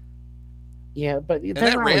 Yeah, but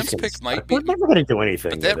that Rams pick might be. We're never going to do anything.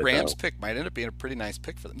 But that Rams pick might end up being a pretty nice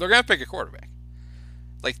pick for them. They're going to pick a quarterback.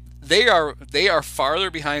 Like they are farther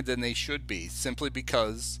behind than they should be, simply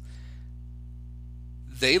because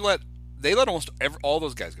they let almost all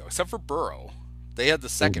those guys go, except for Burrow. They had the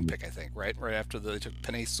second pick, I think, right after they took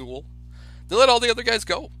Penei Sewell. They let all the other guys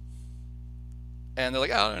go. And they're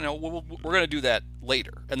like, oh, no, we're going to do that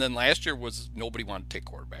later. And then last year was nobody wanted to take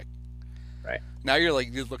quarterback. Right. Now you're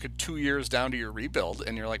looking 2 years down to your rebuild,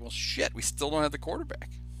 and you're like, well, shit, we still don't have the quarterback.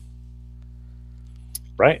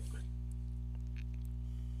 Right.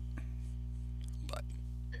 But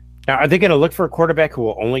now, are they going to look for a quarterback who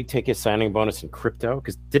will only take his signing bonus in crypto?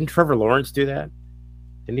 Because didn't Trevor Lawrence do that?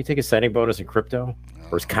 Didn't he take his signing bonus in crypto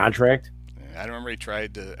or his contract? I remember he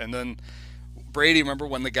tried to, and then Brady. Remember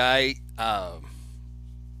when the guy,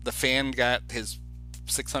 the fan got his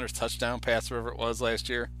 600th touchdown pass, whatever it was last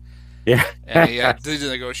year. Yeah, and he did the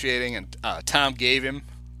negotiating, and Tom gave him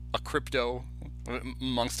a crypto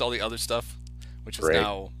amongst all the other stuff, which is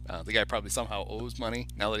now the guy probably somehow owes money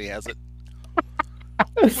now that he has it.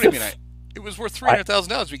 What do you mean? It was worth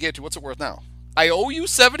 $300,000. We gave it to. What's it worth now? I owe you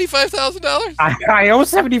 $75,000. I owe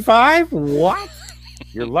 75. What?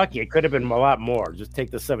 You're lucky. It could have been a lot more. Just take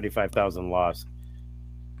the 75,000 loss.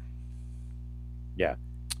 Yeah.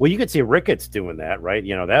 Well, you could see Ricketts doing that, right?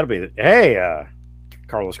 That'll be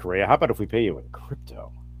Carlos Correa, how about if we pay you in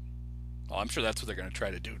crypto? Oh, I'm sure that's what they're going to try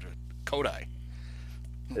to do to Kodai.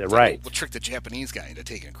 Right. We'll trick the Japanese guy into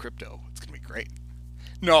taking crypto. It's going to be great.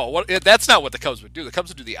 No, that's not what the Cubs would do. The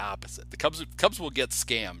Cubs would do the opposite. The Cubs will get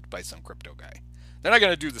scammed by some crypto guy. They're not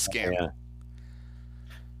going to do the scam. Yeah.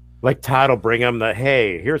 Like Todd will bring them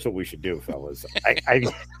hey, here's what we should do, fellas.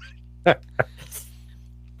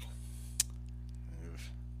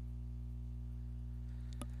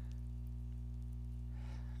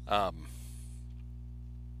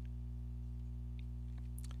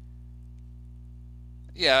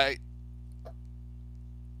 Yeah,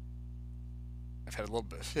 I've had a little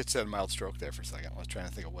bit. It's had a mild stroke there for a second. I was trying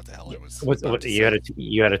to think of what the hell it was. You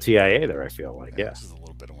had a TIA there. I feel like This is a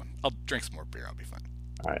little bit of one. I'll drink some more beer. I'll be fine.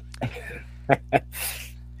 All right.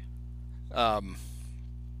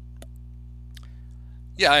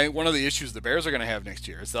 Yeah, one of the issues the Bears are going to have next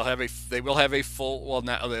year is they will have a full. Well,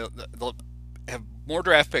 now they'll have more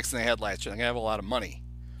draft picks than they had last year. They're going to have a lot of money.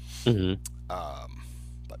 Mm-hmm.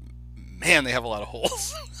 But man, they have a lot of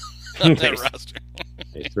holes on that roster.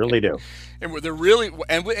 They really do. And they're really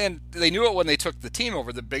and they knew it when they took the team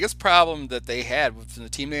over. The biggest problem that they had with the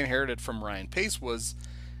team they inherited from Ryan Pace was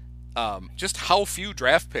just how few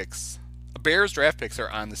Bears draft picks are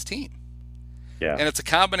on this team. Yeah. And it's a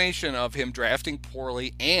combination of him drafting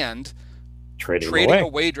poorly and trading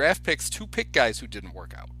away draft picks to pick guys who didn't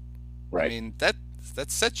work out. Right. I mean, that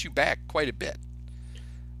sets you back quite a bit.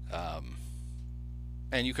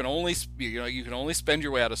 And you can only spend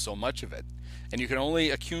your way out of so much of it, and you can only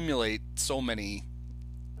accumulate so many.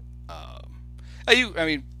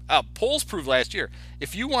 Polls proved last year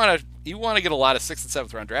if you want to get a lot of 6th and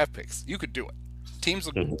 7th round draft picks, you could do it. Teams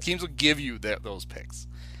will give you those picks.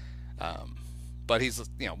 But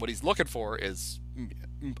what he's looking for is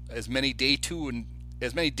as many day two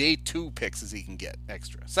picks as he can get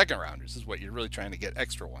extra. 2nd rounders is what you're really trying to get,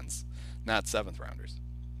 extra ones, not 7th rounders.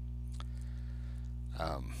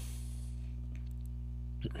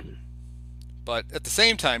 But at the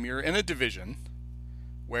same time, you're in a division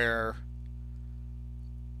where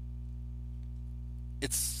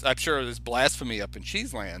I'm sure there's blasphemy up in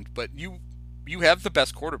Cheeseland, but you have the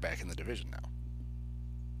best quarterback in the division now.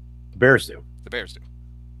 The Bears do.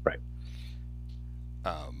 Right.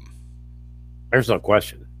 There's no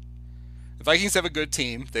question. The Vikings have a good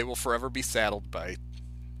team. They will forever be saddled by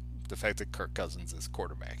the fact that Kirk Cousins is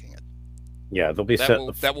quarterbacking it. Yeah, they'll be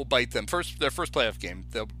that will bite them. Their first playoff game,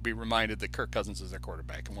 they'll be reminded that Kirk Cousins is their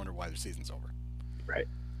quarterback and wonder why their season's over. Right.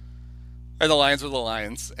 And the Lions are the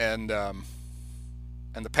Lions, and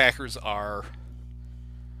the Packers are.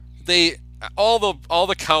 All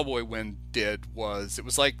the Cowboy win did was it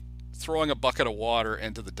was like throwing a bucket of water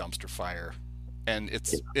into the dumpster fire, and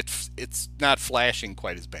it's not flashing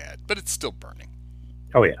quite as bad, but it's still burning.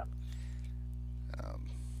 Oh yeah.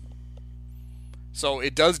 So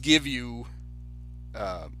it does give you,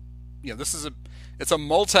 it's a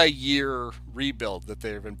multi-year rebuild that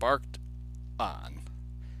they've embarked on,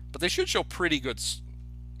 but they should show pretty good.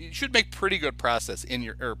 You should make pretty good progress in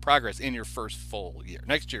your first full year.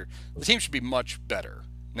 Next year, the team should be much better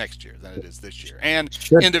next year than it is this year, and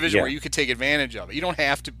in a division where you could take advantage of it. You don't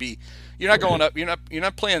have to be. You're not going up. You're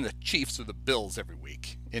not playing the Chiefs or the Bills every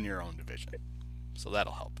week in your own division, so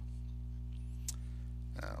that'll help.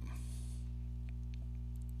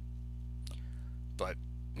 But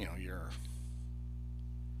you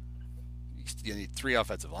need 3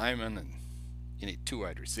 offensive linemen, and you need 2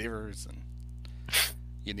 wide receivers, and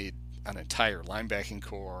you need an entire linebacking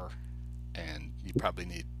core, and you probably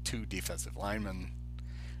need 2 defensive linemen,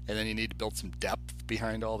 and then you need to build some depth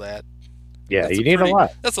behind all that. Yeah, you need a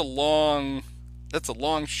lot. That's a long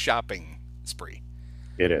shopping spree.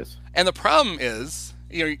 It is. And the problem is,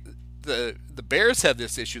 the Bears have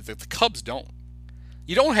this issue that the Cubs don't.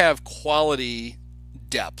 You don't have quality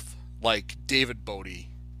depth like David Bodie,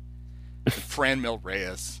 and Franmil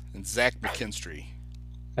Reyes, and Zach McKinstry.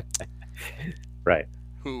 Right.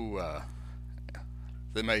 Who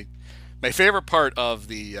my favorite part of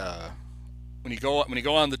the when you go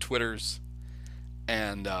on the Twitters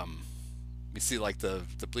and you see like the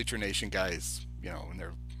Bleacher Nation guys, and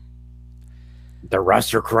the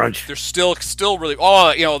roster crunch. They're still really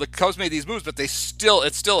the Cubs made these moves, but it's still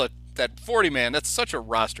that 40-man. That's such a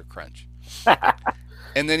roster crunch.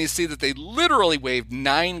 And then you see that they literally waived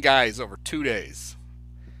 9 guys over 2 days,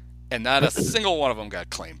 and not a single one of them got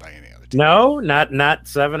claimed by any other team. No, not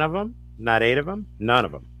 7 of them, not 8 of them, none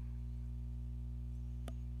of them.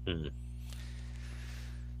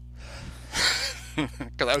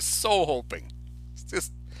 Because I was so hoping,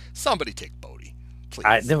 just somebody take Bodie,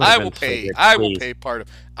 please. I will pay. I will pay part of.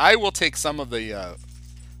 I will take some of the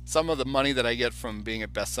money that I get from being a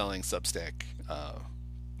best-selling Substack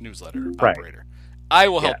newsletter operator. I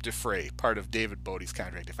will help defray part of David Bodie's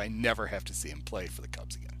contract if I never have to see him play for the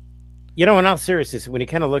Cubs again. In all seriousness, when you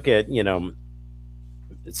kind of look at,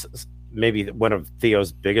 it's maybe one of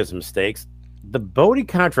Theo's biggest mistakes, the Bodie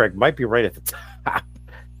contract might be right at the top.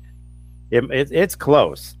 It's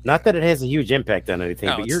close. Not that it has a huge impact on anything,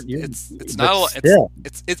 but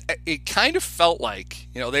it kind of felt like,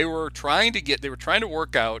 they were trying to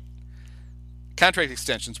work out contract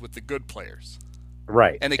extensions with the good players.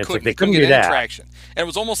 Right. And they couldn't get any traction. And it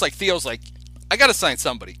was almost like Theo's like, I got to sign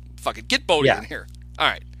somebody. Fuck it. Get Bodie in here. All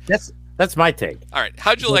right. That's my take. All right.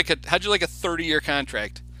 How'd you like a 30-year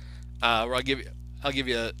contract? Where I'll give you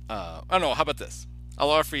how about this?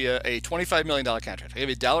 I'll offer you a $25 million contract. I'll give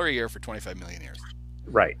you $1 a year for 25 million years.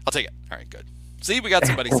 Right. I'll take it. All right, good. See, we got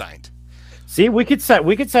somebody signed. See, we could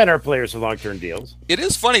sign our players for long-term deals. It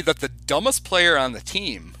is funny that the dumbest player on the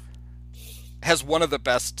team has one of the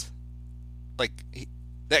best.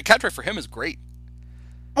 That contract for him is great.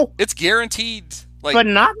 Oh, it's guaranteed.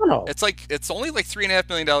 Phenomenal. It's only like $3.5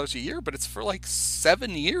 million a year, but it's for like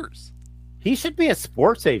 7 years. He should be a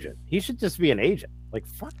sports agent. He should just be an agent. Like,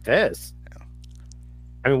 fuck this. Yeah.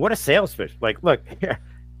 I mean, what a sales pitch. Like, look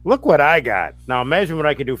what I got. Now imagine what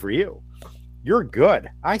I can do for you. You're good.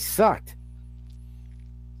 I sucked.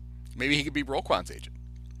 Maybe he could be Roquan's agent.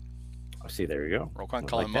 Oh, see, there you go. Roquan,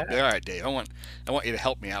 call him up. All right, Dave. I want you to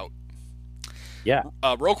help me out. Yeah.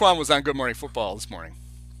 Roquan was on Good Morning Football this morning.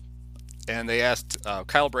 And they asked,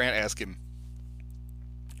 Kyle Brandt asked him,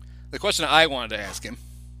 the question I wanted to ask him,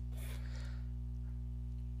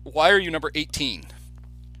 why are you number 18?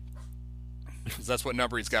 Because that's what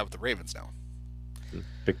number he's got with the Ravens now.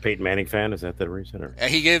 Big Peyton Manning fan? Is that the reason? Or?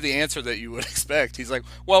 And he gave the answer that you would expect. He's like,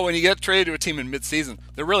 well, when you get traded to a team in midseason,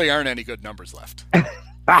 there really aren't any good numbers left.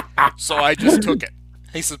 So I just took it.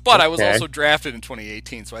 He says, but I was also drafted in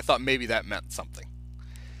 2018, so I thought maybe that meant something.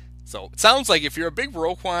 So it sounds like if you're a big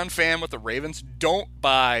Roquan fan with the Ravens, don't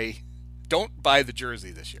buy the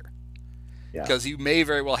jersey this year, because you may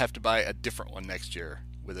very well have to buy a different one next year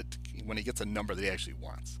with it when he gets a number that he actually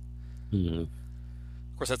wants. Mm-hmm.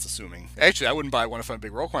 Of course, that's assuming. Actually, I wouldn't buy one if I'm a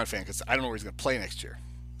big Roquan fan because I don't know where he's going to play next year,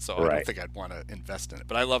 so I don't think I'd want to invest in it.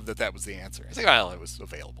 But I love that was the answer. I think it was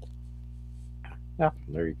available. Yeah,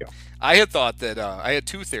 there you go. I had thought that I had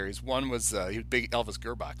two theories. One was he was a big Elvis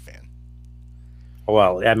Gerbach fan.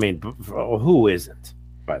 Well, I mean, who isn't,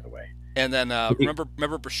 by the way? And then remember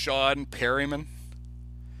Brashad Perryman?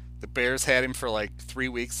 The Bears had him for like 3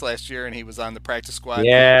 weeks last year, and he was on the practice squad.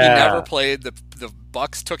 Yeah. He never played. The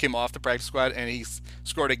Bucs took him off the practice squad, and he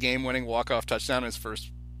scored a game-winning walk-off touchdown in his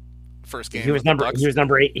first game. He was number 8. He was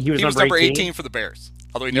number 18 for the Bears,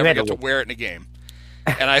 although he never got to wear it in a game.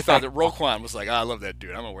 And I thought that Roquan was like, I love that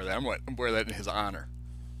dude. I'm gonna wear that. I'm gonna wear that in his honor.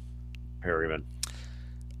 Perryman.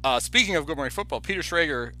 Speaking of Good Morning Football, Peter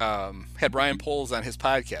Schrager had Ryan Poles on his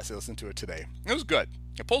podcast. I listened to it today. It was good.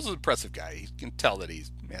 Poles is an impressive guy. You can tell that he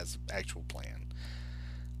has an actual plan.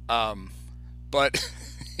 But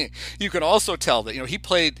you can also tell that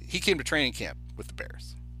he came to training camp with the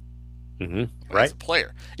Bears. Mm-hmm. As a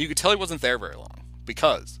player. You could tell he wasn't there very long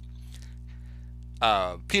because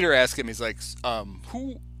Peter asked him, he's like,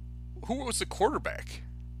 who was the quarterback?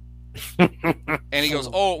 And he goes,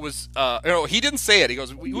 it was he didn't say it. He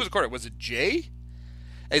goes, who was the quarterback? Was it Jay?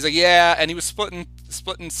 And he's like, yeah, and he was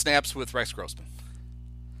splitting snaps with Rex Grossman.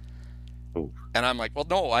 Ooh. And I'm like, well,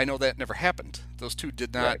 no, I know that never happened. Those two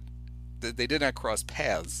did not they did not cross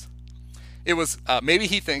paths. It was maybe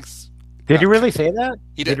he thinks. Did he really say that?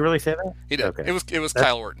 He did. Did he really say that? He did. Okay. It was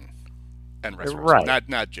Kyle Orton and Rex Grossman, right.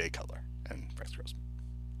 not Jay Cutler and Rex Grossman.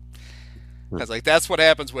 I was like, that's what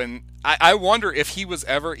happens when I wonder if he was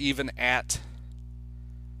ever even at.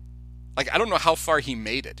 Like, I don't know how far he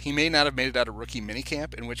made it. He may not have made it out of rookie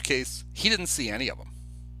minicamp, in which case he didn't see any of them.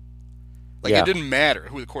 Like, it didn't matter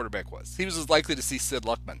who the quarterback was. He was as likely to see Sid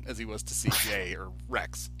Luckman as he was to see Jay or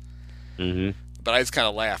Rex. Mm-hmm. But I just kind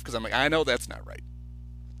of laughed because I'm like, I know that's not right.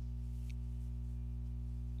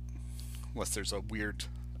 Unless there's a weird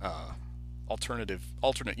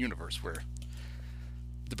alternate universe where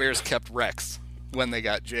the Bears kept Rex when they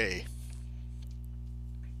got Jay.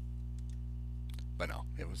 But no,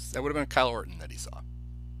 that would have been Kyle Orton that he saw.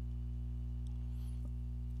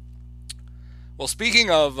 Well, speaking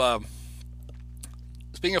of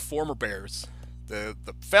former Bears, the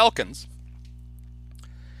Falcons.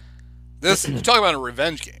 You talk about a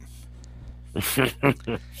revenge game.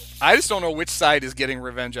 I just don't know which side is getting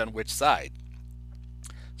revenge on which side.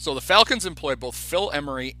 So the Falcons employ both Phil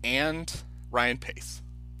Emery and Ryan Pace.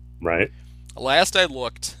 Right. Last I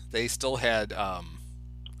looked, they still had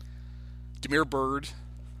Damiere Byrd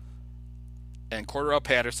and Cordell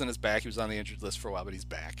Patterson is back. He was on the injured list for a while, but he's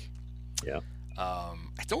back. Yeah. I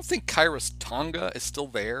don't think Kairos Tonga is still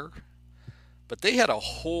there, but they had a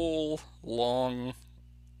whole long.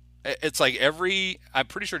 It's like I'm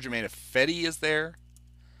pretty sure Jermaine Ifedi is there.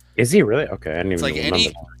 Is he really? Okay, I didn't even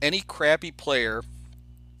remember. Any crappy player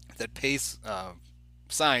that Pace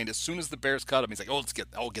signed, as soon as the Bears cut him, he's like,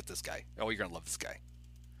 I'll get this guy. Oh, you're gonna love this guy.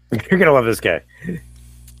 You're gonna love this guy.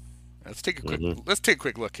 Let's take a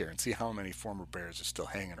quick look here and see how many former Bears are still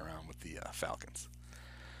hanging around with the Falcons.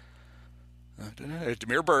 There's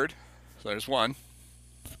Damiere Byrd, so there's one.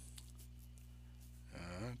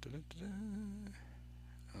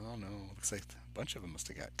 Oh no, looks like a bunch of them must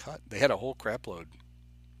have got cut. They had a whole crap load.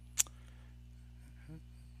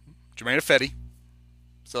 Jermaine Ifedi,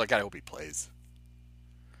 so I hope he plays.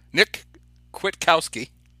 Nick Kwiatkowski,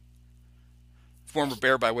 former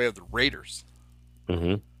Bear by way of the Raiders.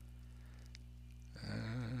 Mm-hmm.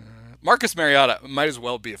 Marcus Mariota might as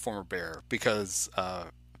well be a former Bear because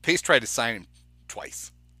Pace tried to sign him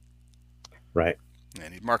twice. Right.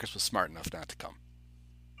 And Marcus was smart enough not to come.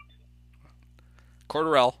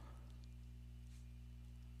 Cordarrelle.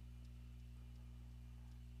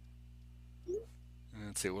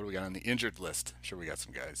 Let's see, what do we got on the injured list? I'm sure we got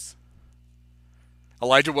some guys.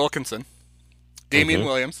 Elijah Wilkinson. Damian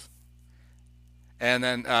Williams. And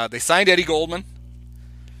then they signed Eddie Goldman.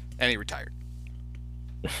 And he retired.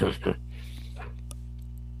 That's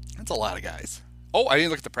a lot of guys. Oh, I didn't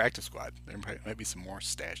look at the practice squad. There might be some more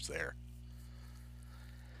stashed there.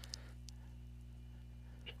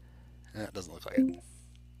 That doesn't look like it.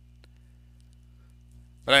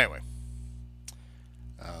 But anyway.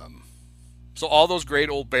 So all those great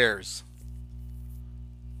old Bears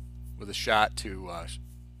with a shot to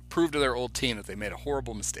prove to their old team that they made a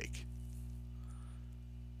horrible mistake.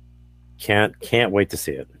 Can't wait to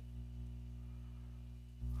see it.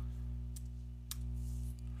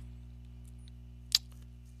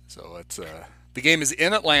 So it's the game is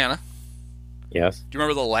in Atlanta. Yes. Do you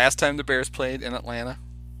remember the last time the Bears played in Atlanta?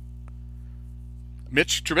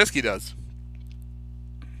 Mitch Trubisky does.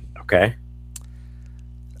 Okay.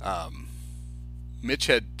 Mitch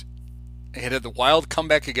had the wild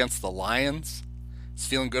comeback against the Lions. He's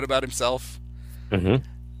feeling good about himself.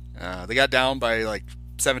 Mm-hmm. They got down by like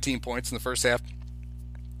 17 points in the first half.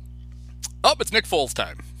 Oh, it's Nick Foles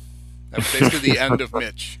time. That was basically the end of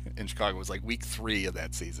Mitch in Chicago. It was like week 3 of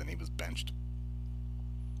that season. He was benched.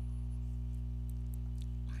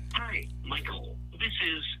 Hi, Michael. This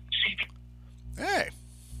is CP. Hey.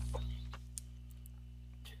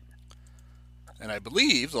 And I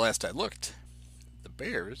believe, the last I looked, the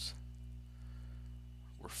Bears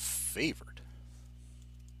were favored.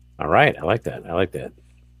 All right. I like that.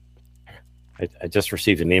 I just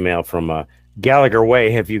received an email from Gallagher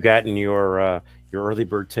Way. Have you gotten your early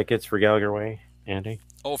bird tickets for Gallagher Way, Andy?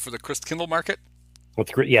 Oh, for the Chris Kindle market?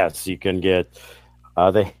 Yes, you can get.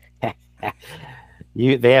 They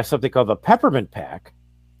have something called the Peppermint Pack,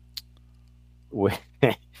 which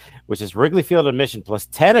is Wrigley Field admission plus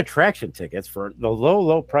 10 attraction tickets for the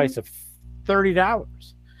low price of $30.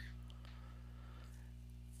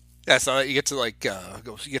 Yeah, so you get to you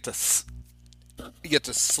get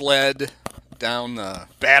to sled down the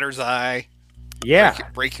batter's eye. Yeah,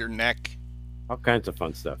 break your neck. All kinds of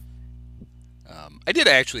fun stuff. I did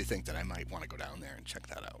actually think that I might want to go down there and check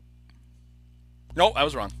that out. No, I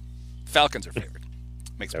was wrong. Falcons are favored.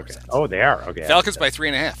 Makes more sense. Oh, they are. Okay. Falcons by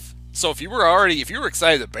 3.5. So if you were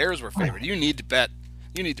excited that Bears were favored, you need to bet.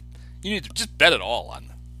 You need to just bet it all on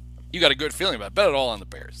them. You got a good feeling about it. Bet it all on the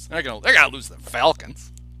Bears. They're gonna lose to the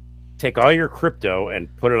Falcons. Take all your crypto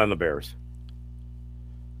and put it on the Bears.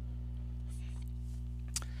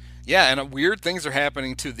 Yeah, and weird things are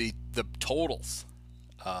happening to the totals.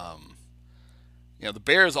 The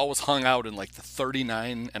Bears always hung out in like the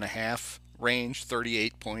 39.5 range,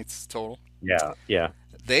 38 points total. Yeah.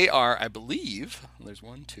 They are, I believe, there's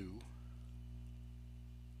 1, 2.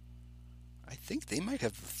 I think they might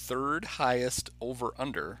have the third highest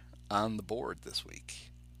over-under on the board this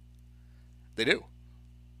week. They do.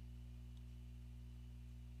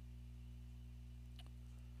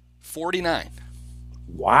 49.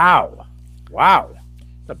 Wow.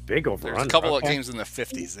 That's a big over-under. There's a couple of games in the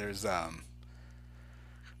 50s. There's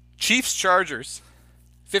Chiefs-Chargers,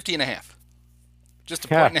 50.5. Just a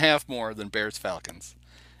point and a half more than Bears-Falcons.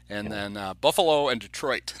 And then Buffalo and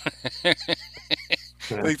Detroit. I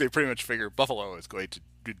think they pretty much figure Buffalo is going to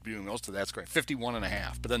be doing most of that scoring,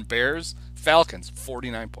 51.5. But then Bears-Falcons,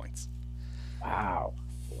 49 points. Wow.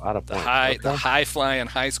 A lot of points. The high-flying,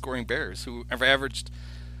 high-scoring Bears, who have averaged,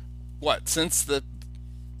 since the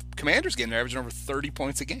Commanders game, they're averaging over 30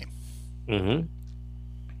 points a game. Mm-hmm.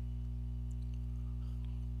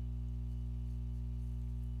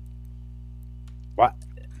 What?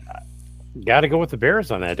 Got to go with the Bears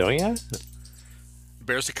on that, don't you?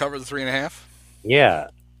 Bears to cover the 3.5. Yeah.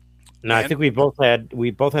 No, I think we both had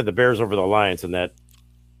the Bears over the Lions, and that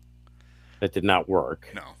did not work.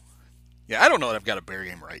 No. Yeah, I don't know that I've got a Bear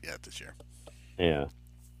game right yet this year. Yeah.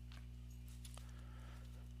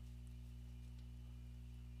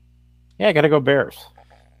 Yeah, I got to go Bears.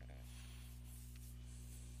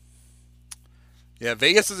 Yeah,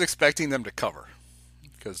 Vegas is expecting them to cover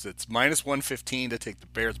because it's minus 115 to take the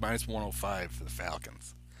Bears, minus 105 for the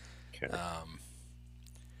Falcons. Okay.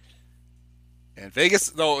 And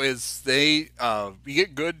Vegas, though, is you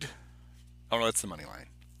get good. Oh, no, that's the money line.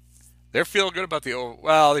 They feel good about the over.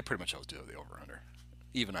 Well, they pretty much always do the over-under.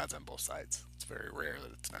 Even odds on both sides. It's very rare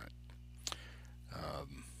that it's not.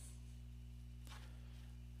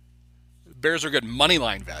 Bears are good money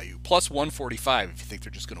line value, plus 145 if you think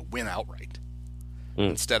they're just going to win outright,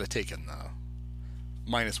 instead of taking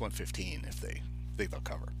minus 115 if they think they'll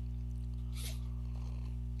cover.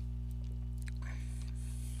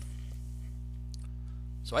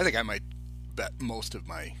 So I think I might bet most of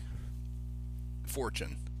my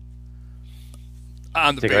fortune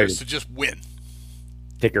on the Bears to just win.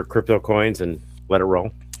 Take your crypto coins and let it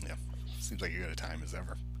roll. Yeah, seems like as good a time as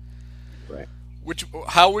ever. Right. Which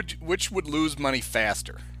would lose money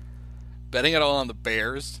faster? Betting it all on the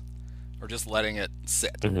Bears, or just letting it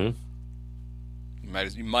sit? Mm-hmm.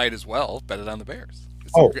 You might as well bet it on the Bears.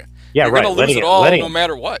 You're going to lose it all no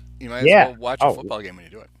matter what. You might as well watch a football game when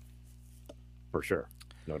you do it. For sure,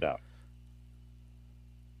 no doubt.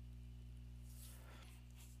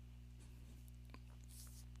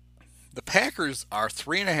 The Packers are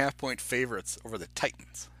 3.5-point favorites over the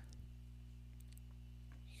Titans.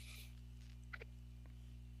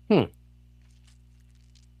 I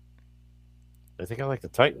think I like the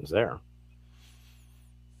Titans there.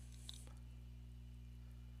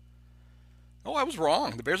 Oh, I was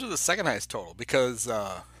wrong. The Bears are the second highest total because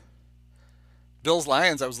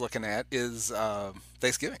Bills-Lions I was looking at is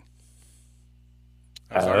Thanksgiving.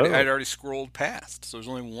 I'd already scrolled past. So there's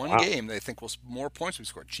only one game that I think was more points we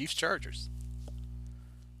scored. Chiefs-Chargers.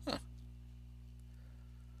 Huh.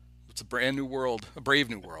 It's a brave new world,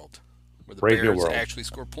 where the Bears actually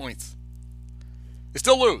score points. They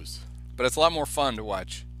still lose, but it's a lot more fun to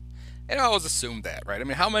watch. And I always assumed that, right? I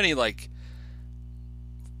mean, how many,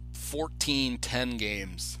 14-10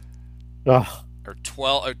 games or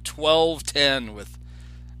 12-10 with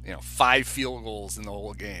 5 field goals in the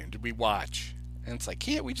whole game did we watch? And it's like,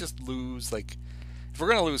 can't we just lose? If we're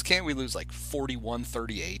going to lose, can't we lose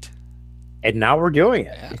 41-38? And now we're doing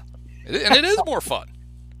it. Yeah. And it is more fun.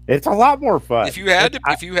 It's a lot more fun. If you have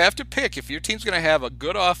to pick, if your team's going to have a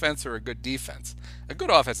good offense or a good defense, a good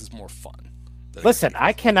offense is more fun. Listen,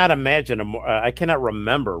 I cannot remember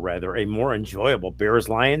a more enjoyable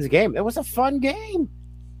Bears-Lions game. It was a fun game.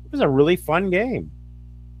 It was a really fun game.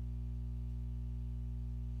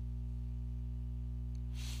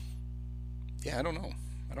 Yeah, I don't know.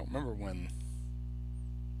 I don't remember when.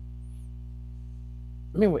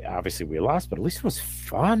 I mean, we lost, but at least it was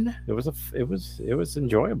fun. It was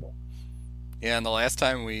enjoyable. Yeah, and the last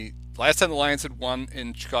time the Lions had won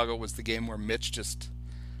in Chicago was the game where Mitch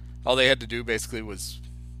all they had to do basically was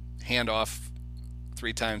hand off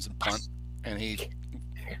 3 times and punt, and he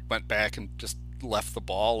went back and just left the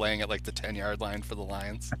ball laying at the 10-yard line for the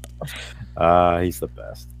Lions. He's the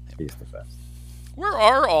best. Where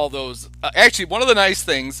are all those? Actually, one of the nice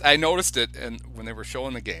things, I noticed it and when they were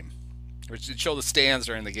showing the game, or to show the stands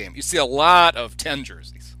during the game, you see a lot of 10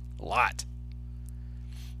 jerseys. A lot.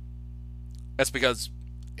 That's because,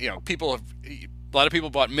 a lot of people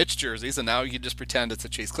bought Mitch jerseys, and now you just pretend it's a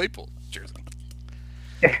Chase Claypool jersey.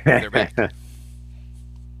 They're back.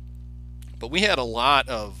 But we had a lot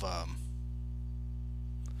of,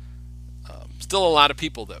 still a lot of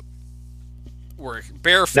people that were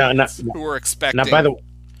Bear fans who were expecting. Now, by the way,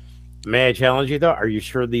 may I challenge you though? Are you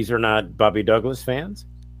sure these are not Bobby Douglas fans?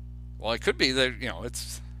 Well, it could be that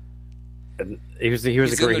it's. He was a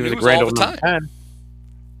great old number 10.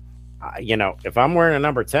 If I'm wearing a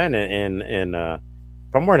number 10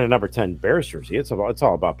 if I'm wearing a number 10 Bears jersey, it's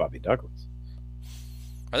all about Bobby Douglas.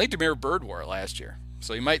 I think Damiere Byrd wore it last year,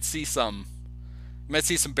 so you might see some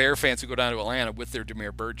Bear fans who go down to Atlanta with their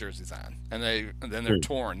Damiere Byrd jerseys on, and then they're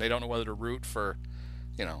torn. They don't know whether to root for,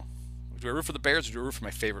 do I root for the Bears or do I root for my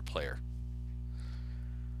favorite player?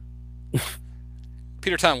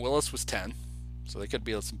 Peter Tom Willis was 10, so they could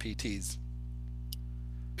be some PTs.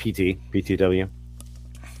 PTW.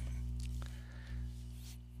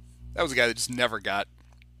 That was a guy that just never got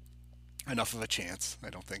enough of a chance, I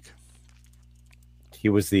don't think. He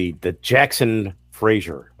was the Jackson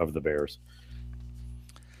Frazier of the Bears.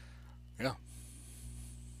 Yeah.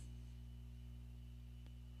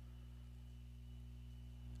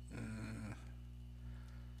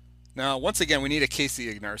 Now, once again, we need a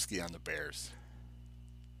Casey Ignarski on the Bears.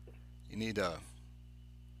 You need a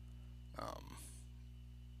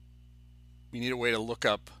way to look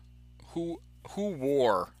up who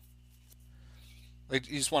wore. You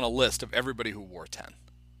just want a list of everybody who wore 10,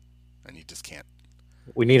 and you just can't.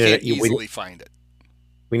 We need easily find it.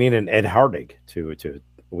 We need an Ed Hardig to.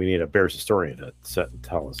 We need a Bears historian to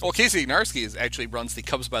tell us. Well, Casey Ignarski actually runs the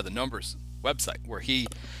Cubs by the Numbers website, where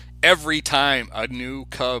every time a new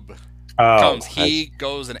Cub comes, he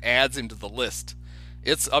goes and adds him to the list.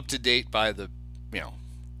 It's up to date by the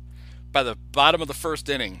bottom of the first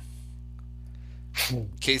inning.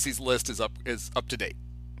 Casey's list is up to date.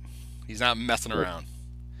 He's not messing around.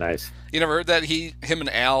 Nice. You never heard that him and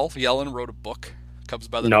Al Yellen wrote a book? Cubs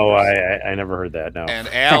by the No, numbers. I never heard that. No. And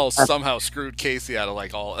Al somehow screwed Casey out of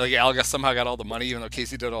Al somehow got all the money, even though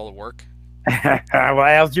Casey did all the work. Well,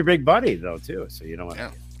 Al's your big buddy though too, so you know what. Yeah,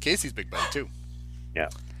 Casey's big buddy too. Yeah.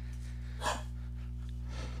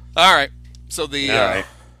 All right. So All right.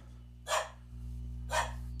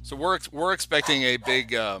 So we're expecting a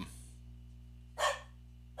big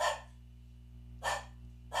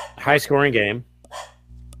high scoring game.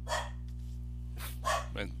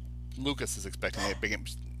 And Lucas is expecting a big game.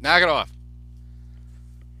 Knock it off.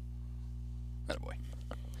 Attaboy.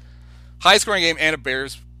 High scoring game and a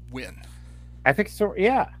Bears win. I think so.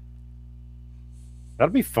 Yeah.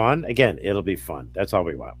 That'll be fun. Again, it'll be fun. That's all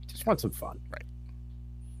we want. Just want some fun. Right.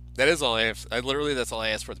 That is all I have. That's all I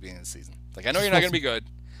asked for at the beginning of the season. Like, I know you're not going to be good.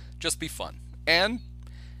 Just be fun. And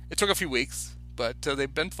it took a few weeks, but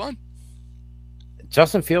they've been fun.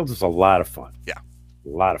 Justin Fields is a lot of fun. Yeah. A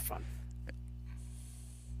lot of fun.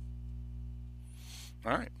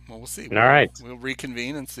 All right. Well, we'll see. All right. We'll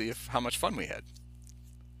reconvene and see how much fun we had.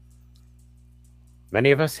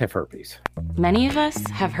 Many of us have herpes. Many of us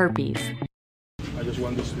have herpes. I just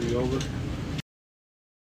want this to be over.